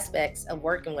rewarding aspects of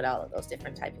working with all of those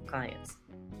different types of clients?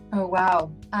 Oh,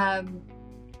 wow.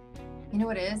 You know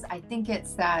what it is? I think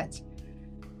it's that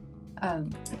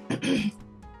I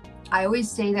always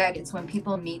say that it's when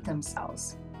people meet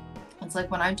themselves. It's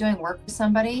like when I'm doing work with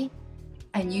somebody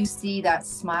and you see that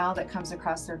smile that comes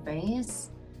across their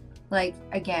face. Like,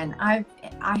 again, I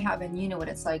have, and you know what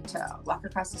it's like to walk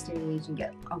across the stage and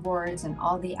get awards and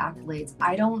all the accolades.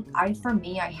 For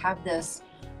me, I have this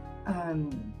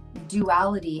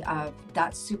duality of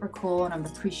that's super cool and I'm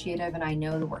appreciative and I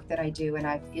know the work that I do and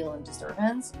I feel in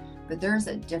deservance, but there's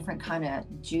a different kind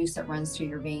of juice that runs through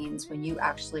your veins when you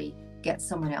actually get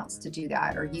someone else to do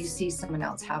that or you see someone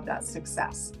else have that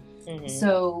success. Mm-hmm.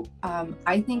 So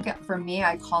I think for me,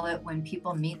 I call it when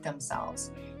people meet themselves,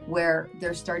 where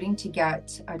they're starting to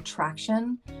get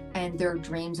traction and their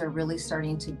dreams are really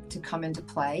starting to come into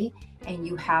play. And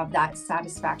you have that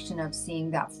satisfaction of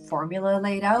seeing that formula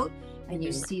laid out and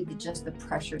you see the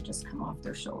pressure just come off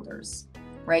their shoulders,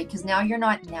 right? Because now you're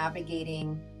not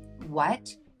navigating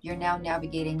what, you're now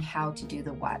navigating how to do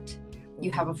the what. You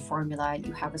have a formula,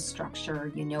 you have a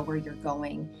structure, you know where you're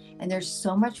going. And there's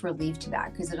so much relief to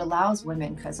that because it allows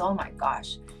women, oh my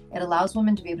gosh, it allows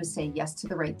women to be able to say yes to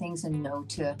the right things and no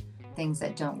to things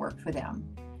that don't work for them.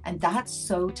 And that's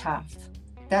so tough.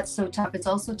 That's so tough. It's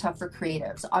also tough for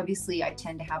creatives. Obviously, I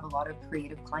tend to have a lot of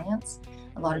creative clients,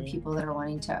 a lot of people that are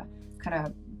wanting to kind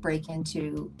of break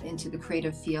into the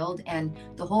creative field, and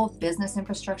the whole business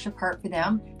infrastructure part for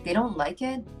them, they don't like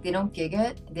it, they don't gig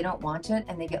it, they don't want it,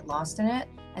 and they get lost in it,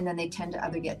 and then they tend to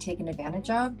either get taken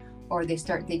advantage of or they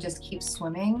just keep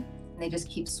swimming.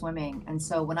 And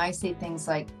so when I say things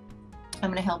like,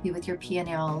 I'm going to help you with your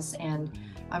P&Ls and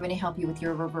I'm going to help you with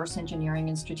your reverse engineering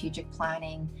and strategic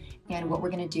planning and what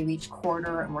we're going to do each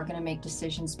quarter, and we're going to make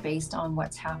decisions based on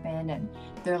what's happened, and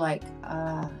they're like,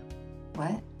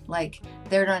 what? Like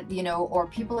they're not, or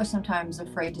people are sometimes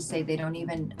afraid to say they don't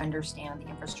even understand the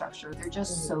infrastructure. They're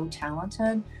just so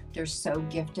talented. They're so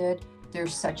gifted. They're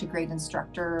such a great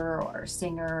instructor or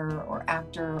singer or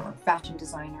actor or fashion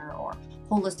designer or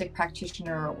holistic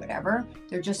practitioner or whatever.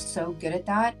 They're just so good at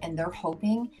that. And they're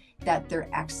hoping that their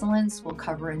excellence will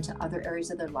cover into other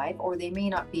areas of their life, or they may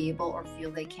not be able or feel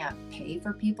they can't pay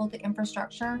for people the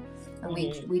infrastructure. And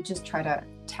we just try to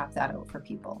tap that out for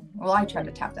people. Well, I try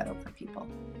to tap that out for people.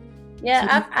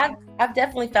 Yeah, I've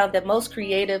definitely found that most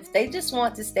creatives, they just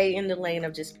want to stay in the lane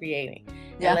of just creating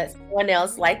and let someone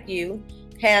else like you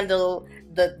handle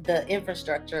the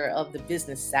infrastructure of the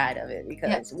business side of it,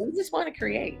 because we just want to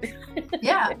create.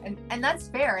 And that's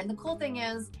fair. And the cool thing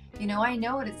is, I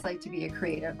know what it's like to be a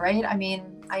creative, right? I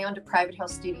mean, I owned a private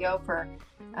house studio for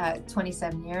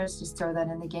 27 years, just throw that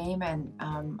in the game. And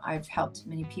I've helped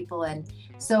many people. And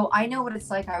so I know what it's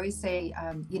like. I always say,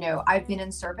 I've been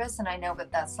in service and I know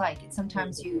what that's like.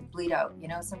 Sometimes you bleed out,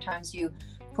 sometimes you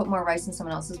put more rice in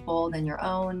someone else's bowl than your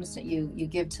own. So you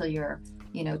give till you're,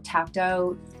 tapped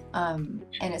out. And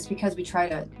it's because we try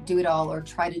to do it all, or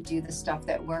try to do the stuff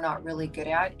that we're not really good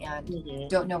at and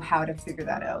don't know how to figure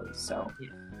that out. So,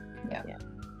 yeah.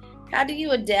 How do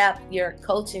you adapt your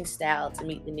coaching style to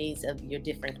meet the needs of your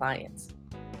different clients?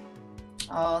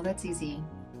 Oh, that's easy.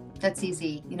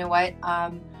 You know what?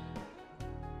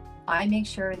 I make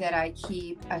sure that I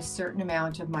keep a certain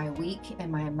amount of my week and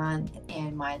my month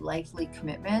and my likely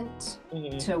commitment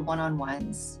to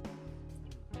one-on-ones.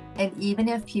 And even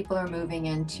if people are moving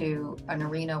into an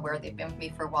arena where they've been with me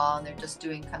for a while and they're just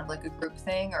doing kind of like a group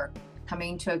thing or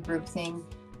coming to a group thing,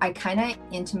 I kind of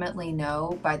intimately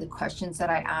know by the questions that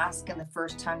I ask and the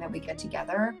first time that we get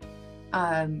together,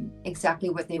 exactly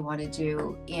what they want to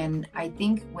do. And I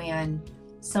think when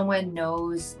someone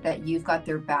knows that you've got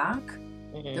their back,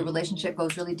 the relationship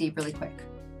goes really deep, really quick.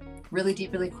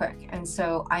 And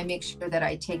so I make sure that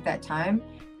I take that time.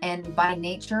 And by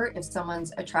nature, if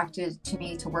someone's attracted to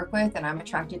me to work with and I'm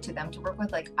attracted to them to work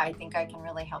with, like, I think I can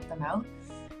really help them out.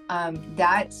 I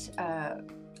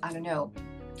don't know,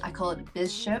 I call it a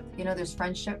bizship. There's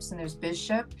friendships and there's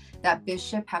bizship. That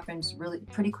bizship happens really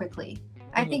pretty quickly.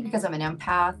 I think because I'm an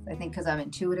empath, I think because I'm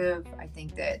intuitive, I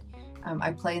think that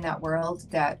I play in that world,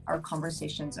 that our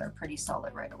conversations are pretty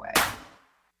solid right away.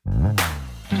 I want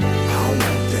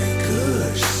that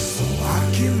good, so I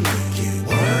can make it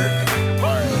work.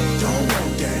 Don't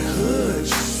want that hood,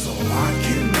 so I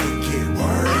can make it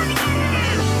work. I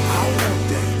want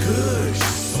that good,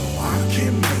 so I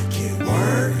can make it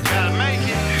work. Gotta make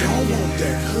it. Don't want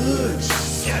that hood,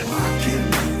 so I can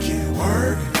make it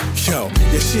work. Yo,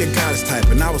 yeah, she a goddess type,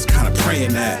 and I was kinda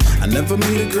praying that I never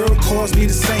meet a girl who calls me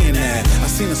to saying that. I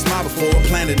seen her smile before,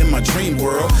 planted in my dream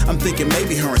world. I'm thinking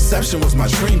maybe her inception was my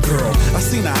dream girl. I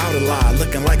seen her out a lot,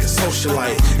 looking like a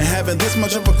socialite, and having this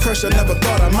much of a crush I never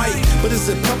thought I might. But is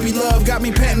it puppy love got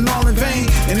me panting all in vain?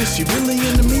 And is she really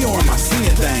into me, or am I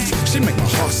seeing things? She make my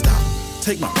heart stop,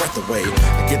 take my breath away.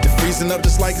 I get to freezing up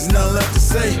just like it's nothing left to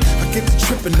say. I get to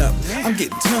tripping up, I'm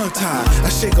getting tongue-tied. I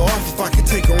shake her off if I can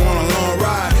take her on a long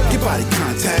ride. Get body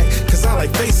contact, cause I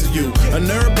like facing you. A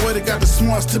nerd boy that got the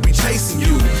smarts to be chasing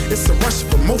you. It's a rush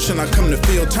of emotion I come to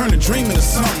feel, turn a dream into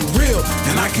something real.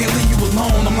 And I can't leave you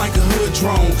alone, I'm like a hood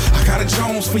drone. I got a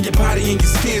Jones for your body and your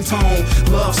skin tone.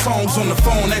 Love songs on the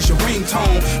phone, that's your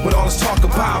ringtone. With all this talk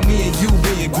about me and you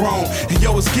being grown. And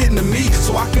yo, it's getting to me,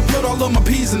 so I can put all of my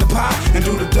peas in the pot and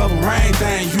do the double rain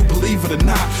thing, you believe it or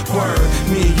not. Word,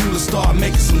 me and you, let's start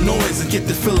making some noise and get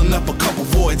to filling up a couple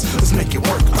voids. Let's make it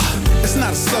work. It's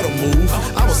not a subtle move,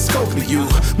 I was scoping you,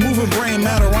 moving brain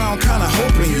matter around, kinda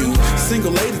hoping you.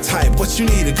 Single lady type, what you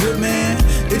need, a good man?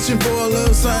 Itching for a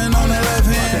little something on that left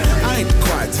hand. I ain't the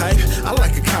quiet type, I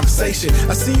like a conversation.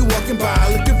 I see you walking by,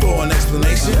 looking for an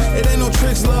explanation. It ain't no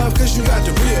tricks, love, cause you got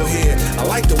the real here. I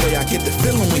like the way I get the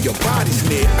feeling when your body's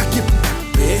near. I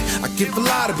give a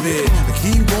lot of it. I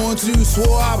keep going to you,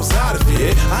 swore I was out of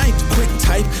it. I ain't the quick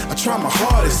type, I try my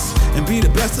hardest and be the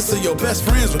bestest of your best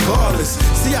friends regardless.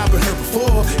 See, I've been hurt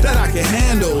before, that I can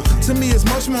handle. To me, it's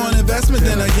much more an investment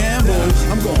than a gamble.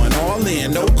 I'm going all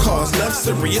in, no cost, left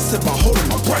serious if I holding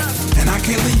my breath. And I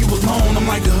can't leave you alone, I'm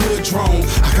like a hood drone.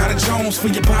 I got a Jones for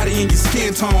your body and your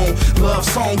skin tone. Love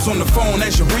songs on the phone,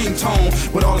 that's your ringtone.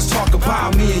 With all this talk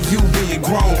about me and you being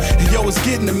grown. And yo, it's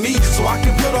getting to me, so I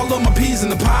can put all of my peas in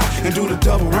the pot and do the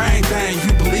double rain thing,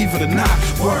 you believe it or not.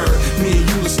 Word, me and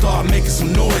you, let's start making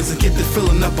some noise and get to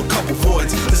filling up a couple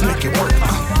voids. Let's make it work.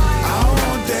 I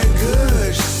want that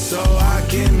good, so I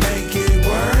can make it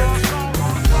work.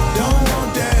 Don't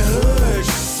want that hood,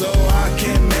 so I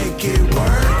can make it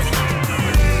work.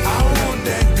 I want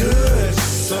that good,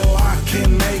 so I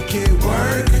can make it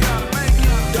work.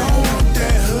 Don't want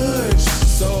that hood,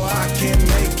 so I can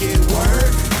make it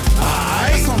work.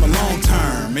 It's on the long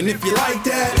term, and if you like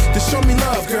that, then show me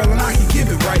love, girl, and I can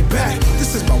give it right back.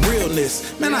 This is my realness,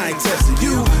 man, I ain't testing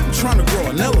you. I'm trying to grow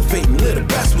and elevate and live the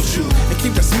best with you, and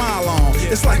keep that smile on,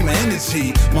 it's like my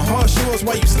energy. My heart shows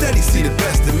why you steady see the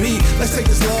best in me. Let's take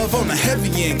this love on a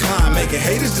heavy incline, making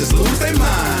haters just lose their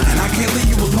mind. And I can't leave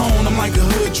you alone, I'm like a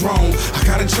hood drone. I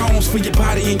got a Jones for your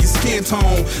body and your skin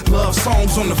tone. Love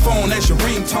songs on the phone, that's your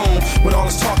ringtone. With all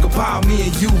this talk about me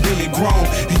and you being grown.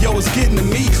 And yo, it's getting to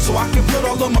me, so I can put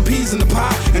all of my peas in the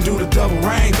pot and do the double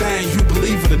rain thing, you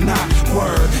believe it or not.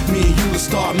 Word, me and you, let's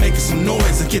start making some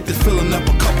noise and get to filling up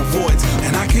a couple voids.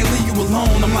 And I can't leave you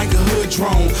alone, I'm like a hood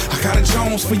drone. I got a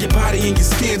Jones for your body and your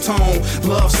skin tone.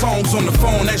 Love songs on the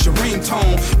phone as your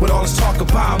ringtone. With all this talk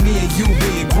about me and you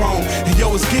being grown. And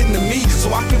yo, it's getting to me,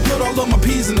 so I can put all of my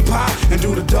peas in the pot and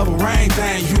do the double rain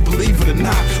thing, you believe it or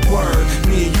not. Word,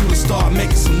 me and you to start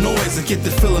making some noise and get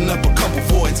to filling up a couple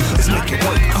voids. Let's make it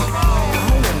work.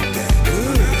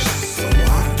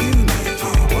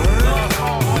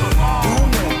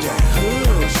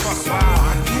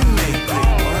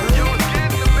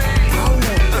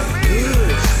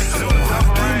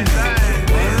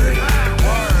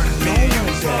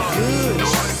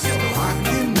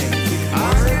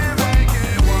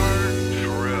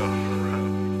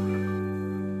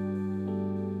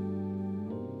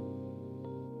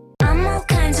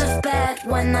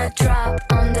 When I drop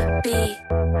on the beat,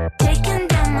 taking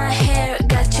down my hair,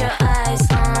 got your eyes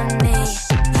on me.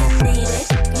 You need it,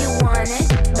 you want it,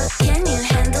 but can you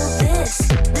handle this?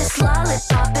 This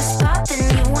lollipop is popping,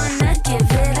 you wanna give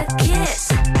it a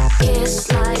kiss.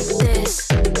 Kiss like this,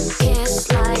 kiss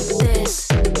like this,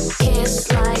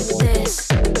 kiss like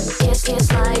this,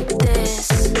 kiss like this,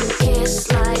 kiss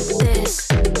like this,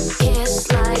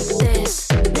 kiss like this.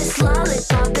 This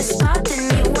lollipop is popping,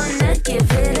 you wanna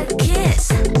give it a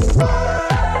kiss.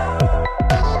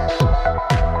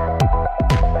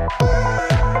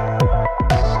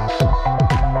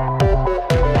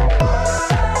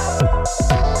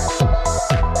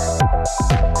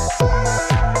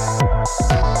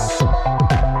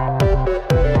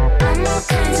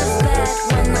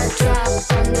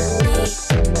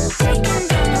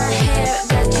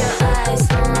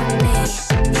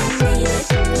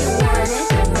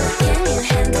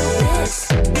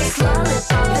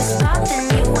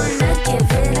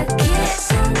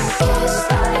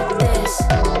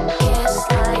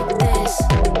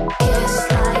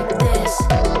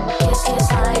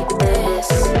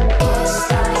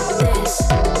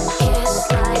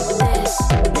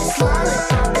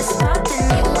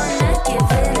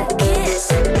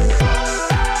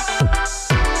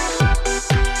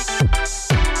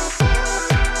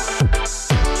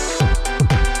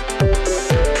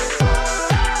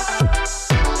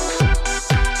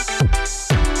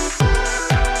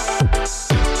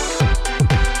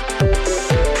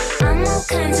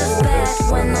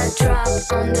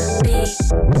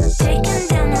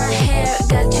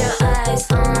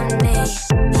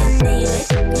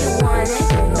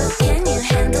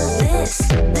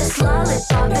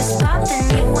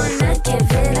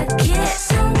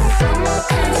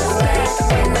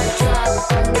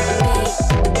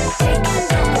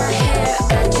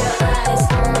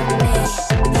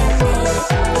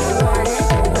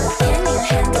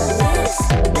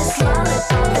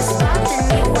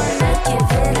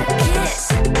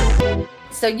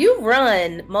 So you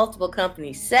run multiple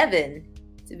companies, 7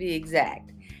 to be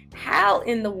exact. How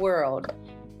in the world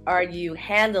are you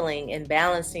handling and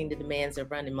balancing the demands of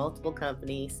running multiple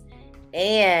companies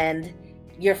and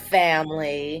your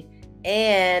family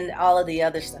and all of the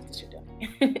other stuff that you're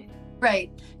doing?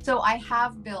 Right. So I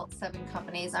have built 7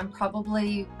 companies. I'm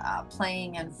probably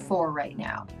playing in 4 right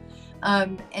now.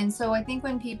 And so I think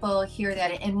when people hear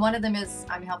that, and one of them is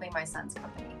I'm helping my son's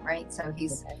company, right? So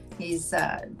he's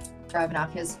driving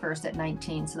off his first at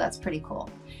 19. So that's pretty cool.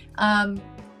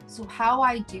 So how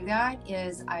I do that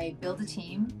is I build a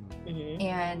team. Mm-hmm.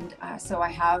 And so I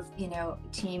have,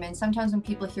 team. And sometimes when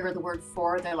people hear the word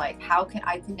 4, they're like,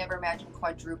 I could never imagine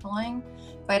quadrupling,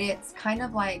 but it's kind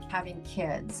of like having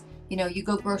kids. You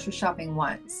go grocery shopping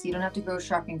once, you don't have to go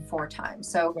shopping 4 times.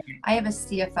 So I have a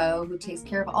CFO who takes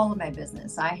care of all of my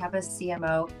business. I have a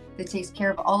CMO that takes care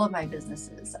of all of my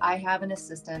businesses. I have an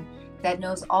assistant that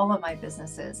knows all of my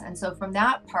businesses. And so from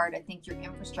that part, I think your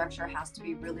infrastructure has to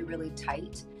be really, really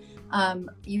tight.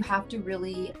 You have to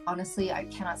really, honestly, I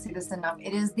cannot say this enough.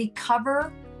 It is the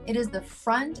cover. It is the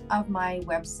front of my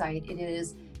website. It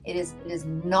is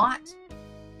not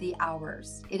the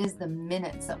hours. It is the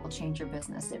minutes that will change your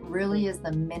business. It really is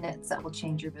the minutes that will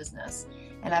change your business.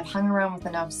 And I've hung around with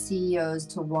enough CEOs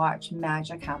to watch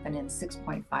magic happen in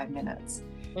 6.5 minutes.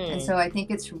 And so I think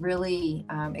it's really,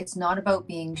 it's not about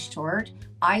being short.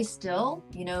 I still,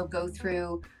 go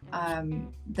through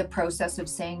the process of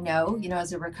saying no,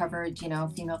 as a recovered, female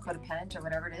codependent or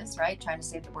whatever it is, right? Trying to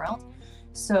save the world.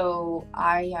 So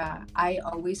I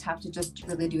always have to just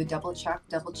really do a double check.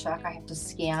 I have to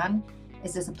scan.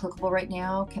 Is this applicable right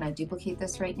now? Can I duplicate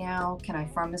this right now? Can I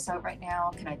farm this out right now?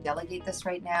 Can I delegate this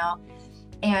right now?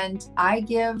 And I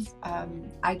give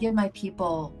my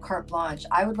people carte blanche.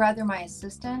 I would rather my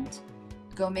assistant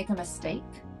go make a mistake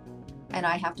and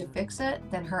I have to fix it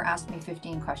than her ask me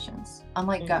 15 questions. I'm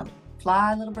like, go,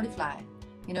 fly, little birdie, fly.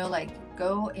 like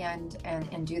go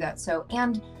and do that. So,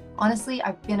 and honestly,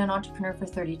 I've been an entrepreneur for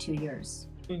 32 years.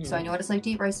 Mm-hmm. So I know what it's like to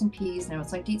eat rice and peas. I know what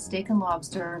it's like to eat steak and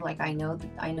lobster. Like I know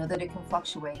that it can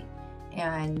fluctuate,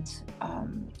 and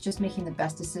just making the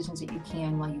best decisions that you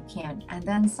can while you can. And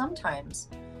then sometimes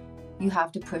you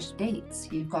have to push dates.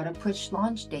 You've got to push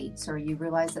launch dates, or you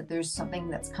realize that there's something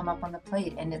that's come up on the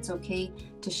plate, and it's okay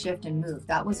to shift and move.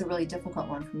 That was a really difficult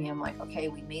one for me. I'm like, okay,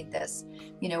 we made this.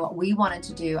 What we wanted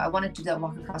to do, I wanted to do that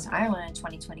walk across Ireland in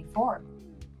 2024.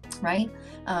 Right.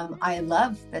 I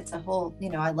love, that's a whole,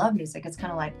 I love music. It's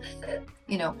kind of like,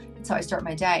 it's how I start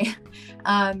my day.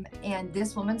 And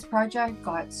this women's project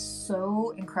got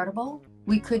so incredible.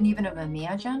 We couldn't even have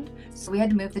imagined. So we had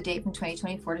to move the date from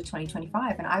 2024 to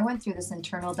 2025. And I went through this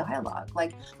internal dialogue,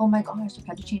 like, oh my gosh, I've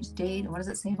had to change the date. And what does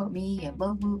it say about me? And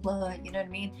blah, blah, blah. You know what I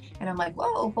mean? And I'm like,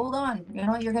 whoa, hold on. You're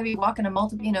going to be walking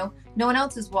no one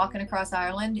else is walking across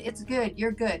Ireland. It's good.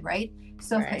 You're good. Right.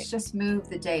 So let's just move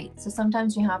the date. So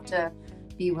sometimes you have to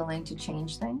be willing to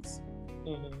change things.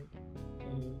 Mm-hmm.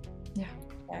 Mm-hmm. Yeah.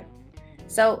 Okay.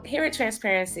 So here at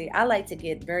Transparency, I like to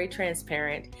get very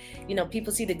transparent.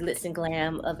 People see the glitz and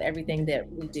glam of everything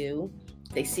that we do.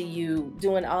 They see you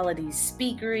doing all of these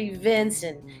speaker events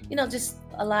and, just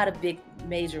a lot of big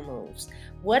major moves.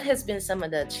 What has been some of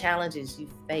the challenges you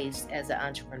faced as an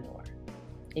entrepreneur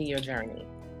in your journey?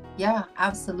 Yeah,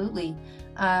 absolutely.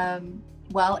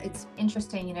 Well, it's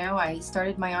interesting, I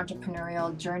started my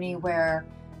entrepreneurial journey where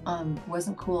it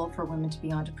wasn't cool for women to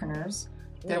be entrepreneurs.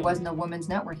 There wasn't a women's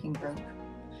networking group.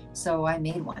 So I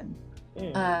made one.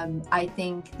 I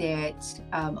think that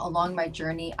along my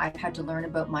journey, I've had to learn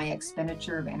about my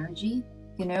expenditure of energy.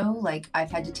 Like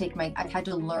I've had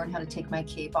to learn how to take my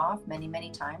cape off many,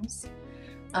 many times.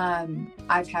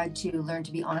 I've had to learn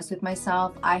to be honest with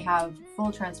myself. I have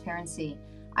full transparency.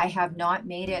 I have not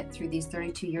made it through these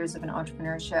 32 years of an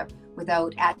entrepreneurship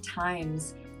without at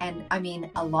times, and I mean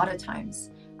a lot of times,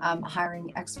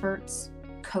 hiring experts,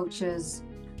 coaches,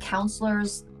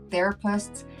 counselors,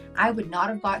 therapists. I would not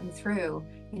have gotten through,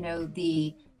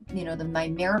 my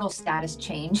marital status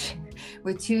change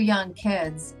with 2 young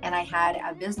kids, and I had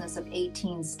a business of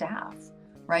 18 staff,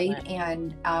 right?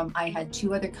 And I had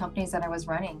 2 other companies that I was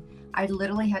running. I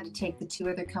literally had to take the 2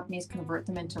 other companies, convert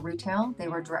them into retail. They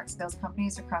were direct sales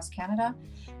companies across Canada.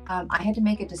 I had to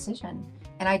make a decision,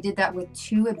 and I did that with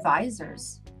 2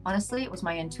 advisors. Honestly, it was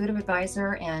my intuitive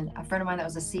advisor and a friend of mine that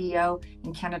was a CEO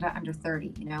in Canada under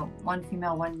 30, 1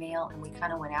 female, 1 male, and we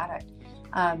kind of went at it.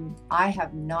 I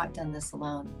have not done this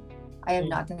alone.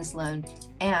 And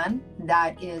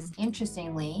that is,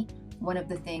 interestingly, one of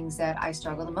the things that I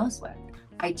struggle the most with.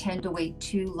 I tend to wait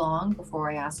too long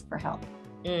before I ask for help.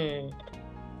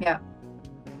 Yeah.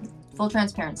 Full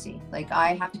transparency. Like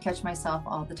I have to catch myself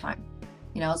all the time.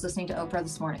 I was listening to Oprah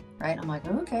this morning, right? I'm like,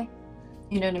 oh, okay.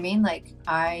 You know what I mean? Like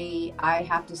I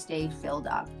have to stay filled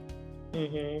up.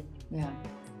 Mm-hmm. Yeah.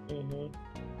 Mm-hmm.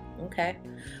 Okay.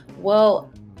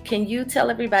 Well, can you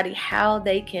tell everybody how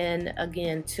they can,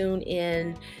 again, tune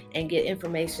in and get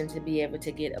information to be able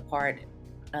to get a part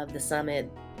of the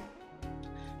summit?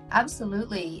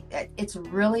 Absolutely. It's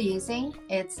really easy.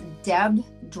 It's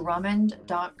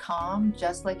debdrummond.com,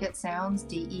 just like it sounds,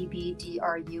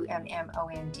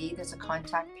 DEBDRUMMOND. There's a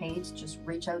contact page. Just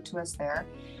reach out to us there.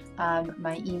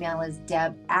 My email is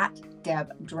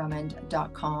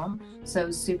deb@debdrummond.com.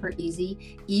 So super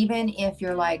easy. Even if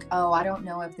you're like, oh, I don't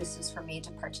know if this is for me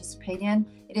to participate in,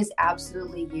 it is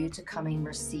absolutely you to come and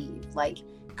receive. Like,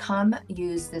 come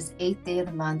use this 8th day of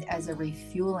the month as a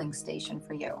refueling station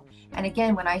for you. And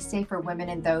again, when I say for women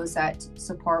and those that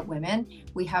support women,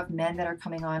 we have men that are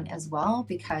coming on as well,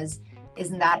 because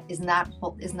isn't that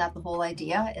the whole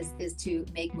idea is to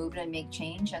make movement and make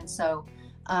change. And so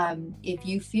if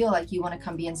you feel like you want to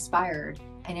come be inspired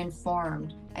and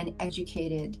informed and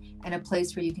educated and a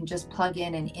place where you can just plug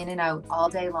in and out all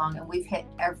day long, and we've hit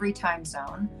every time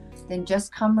zone, then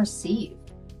just come receive,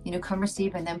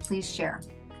 and then please share.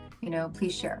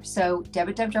 Please share. So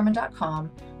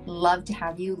deb@debdrummond.com. Love to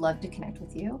have you, love to connect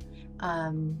with you.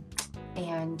 And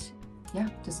yeah,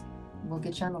 we'll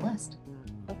get you on the list.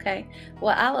 Okay.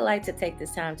 Well, I would like to take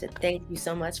this time to thank you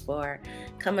so much for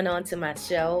coming on to my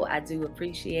show. I do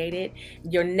appreciate it.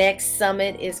 Your next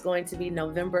summit is going to be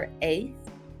November 8th.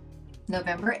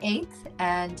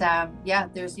 And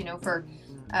there's,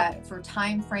 for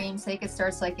time frame sake, it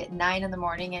starts like at 9 in the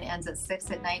morning and ends at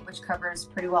 6 at night, which covers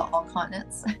pretty well all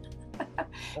continents. Okay.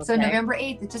 So November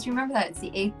 8th, just remember that it's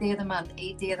the 8th day of the month.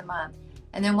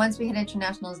 And then once we hit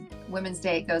International Women's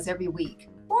Day, it goes every week.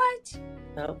 What?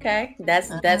 Okay. That's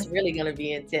really going to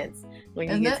be intense when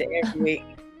you get to every week.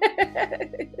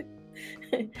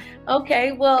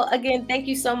 Okay, well, again, thank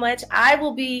you so much. I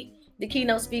will be the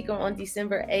keynote speaker on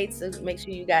December 8th, so make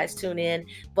sure you guys tune in.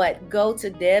 But go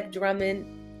to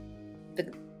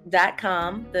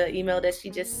debdrummond.com, the email that she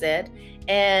just said.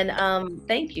 And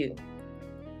thank you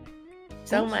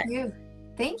so much.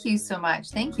 Thank you so much.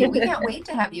 Thank you. We can't wait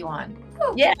to have you on.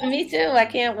 Woo. Yeah, me too. I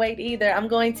can't wait either.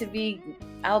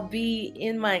 I'll be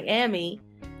in Miami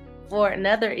for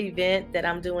another event that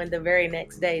I'm doing the very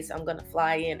next day. So I'm going to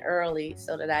fly in early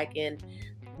so that I can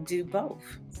do both.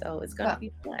 So it's going to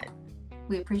be fun.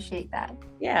 We appreciate that.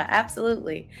 Yeah,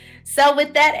 absolutely. So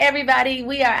with that, everybody,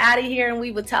 we are out of here and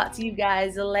we will talk to you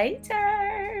guys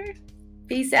later.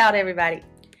 Peace out, everybody.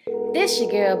 This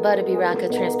your girl, Butterby Rocker,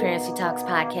 Transparency Talks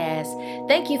podcast.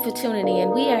 Thank you for tuning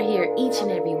in. We are here each and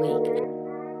every week.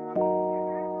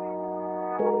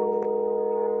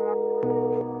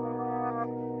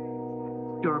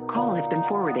 Your call has been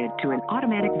forwarded to an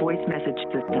automatic voice message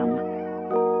system.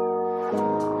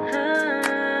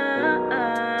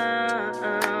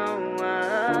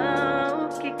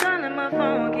 Keep calling my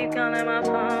phone, keep calling my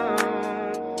phone.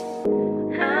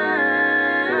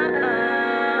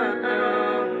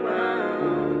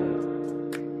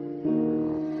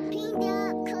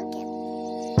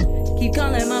 Keep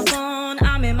calling my phone,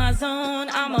 I'm in my zone,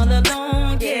 I'm all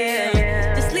alone,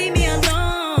 yeah. Just leave me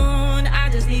alone, I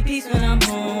just need peace when I'm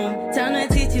home. Time to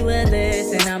teach you a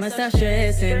lesson, I'ma stop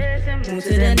stressing. Move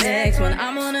to the next one,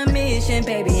 I'm on a mission,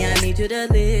 baby, I need you to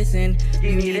listen.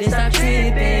 You need to stop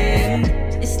tripping.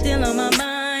 It's still on my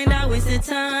mind, I wasted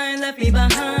time, left me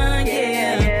behind,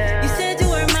 yeah. You said you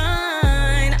were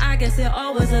mine, I guess it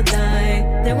all was a lie.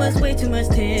 There was way too much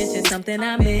tension, something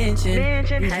I mentioned.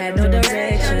 You had no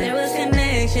direction, there was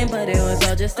connection, but it was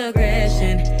all just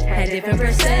aggression. Had different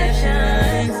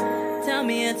perceptions. Tell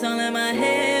me it's all in my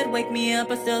head. Wake me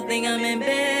up, I still think I'm in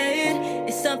bed.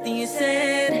 It's something you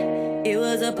said. It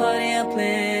was a part of your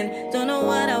plan. Don't know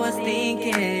what I was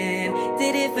thinking.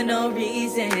 Did it for no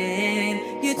reason.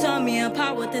 You tore me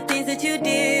apart with the things that you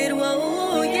did.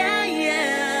 Whoa, yeah,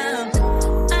 yeah.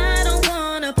 I don't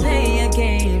wanna play your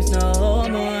games no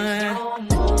more.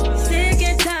 Sick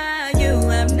and tired, you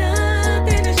have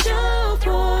nothing to show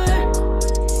for.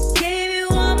 Gave you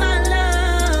all my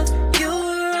love, you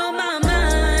were on my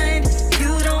mind.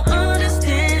 You don't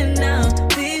understand now,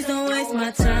 please don't waste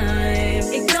my time.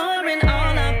 Ignoring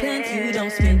all our plans, you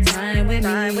don't spend time with me.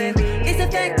 It's the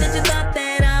fact that you thought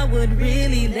that I would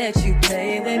really let you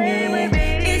play with me.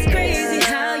 It's crazy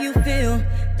how you feel,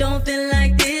 don't feel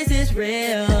like this is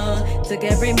real. Took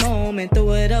every moment,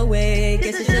 threw it away.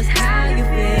 Guess it's just how you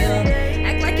feel.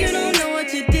 Act like you don't know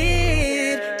what you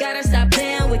did. Gotta stop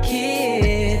playing with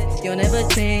kids. You'll never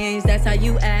change, that's how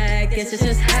you act. Guess it's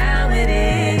just how it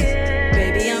is.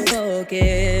 Baby, I'm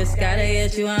focused. Gotta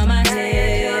get you out my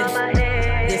head.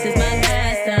 This is my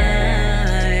last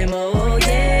time. Oh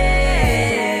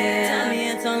yeah. Tell me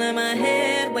it's all in my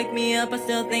head. Wake me up, I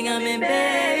still think I'm in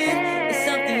bed. It's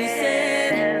something you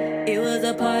said. It was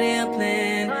a part of your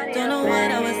plan. Don't know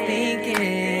what I was thinking.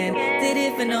 Did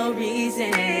it for no reason.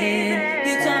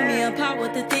 You tore me apart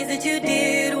with the things that you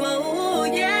did. Whoa,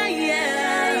 yeah,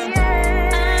 yeah.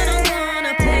 I don't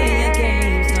wanna play your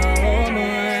games no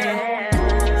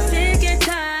more. Sick and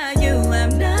tired, you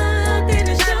have nothing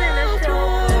to show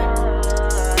for.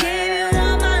 Gave you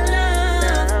all my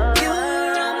love, you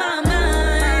were on my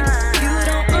mind. You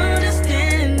don't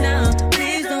understand now,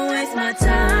 please don't waste my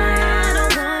time.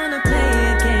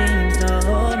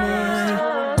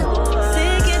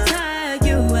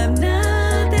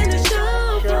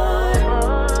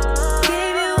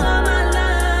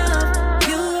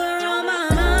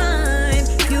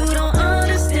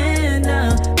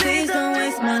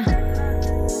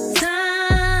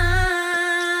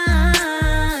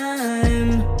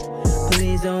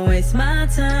 My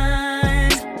time.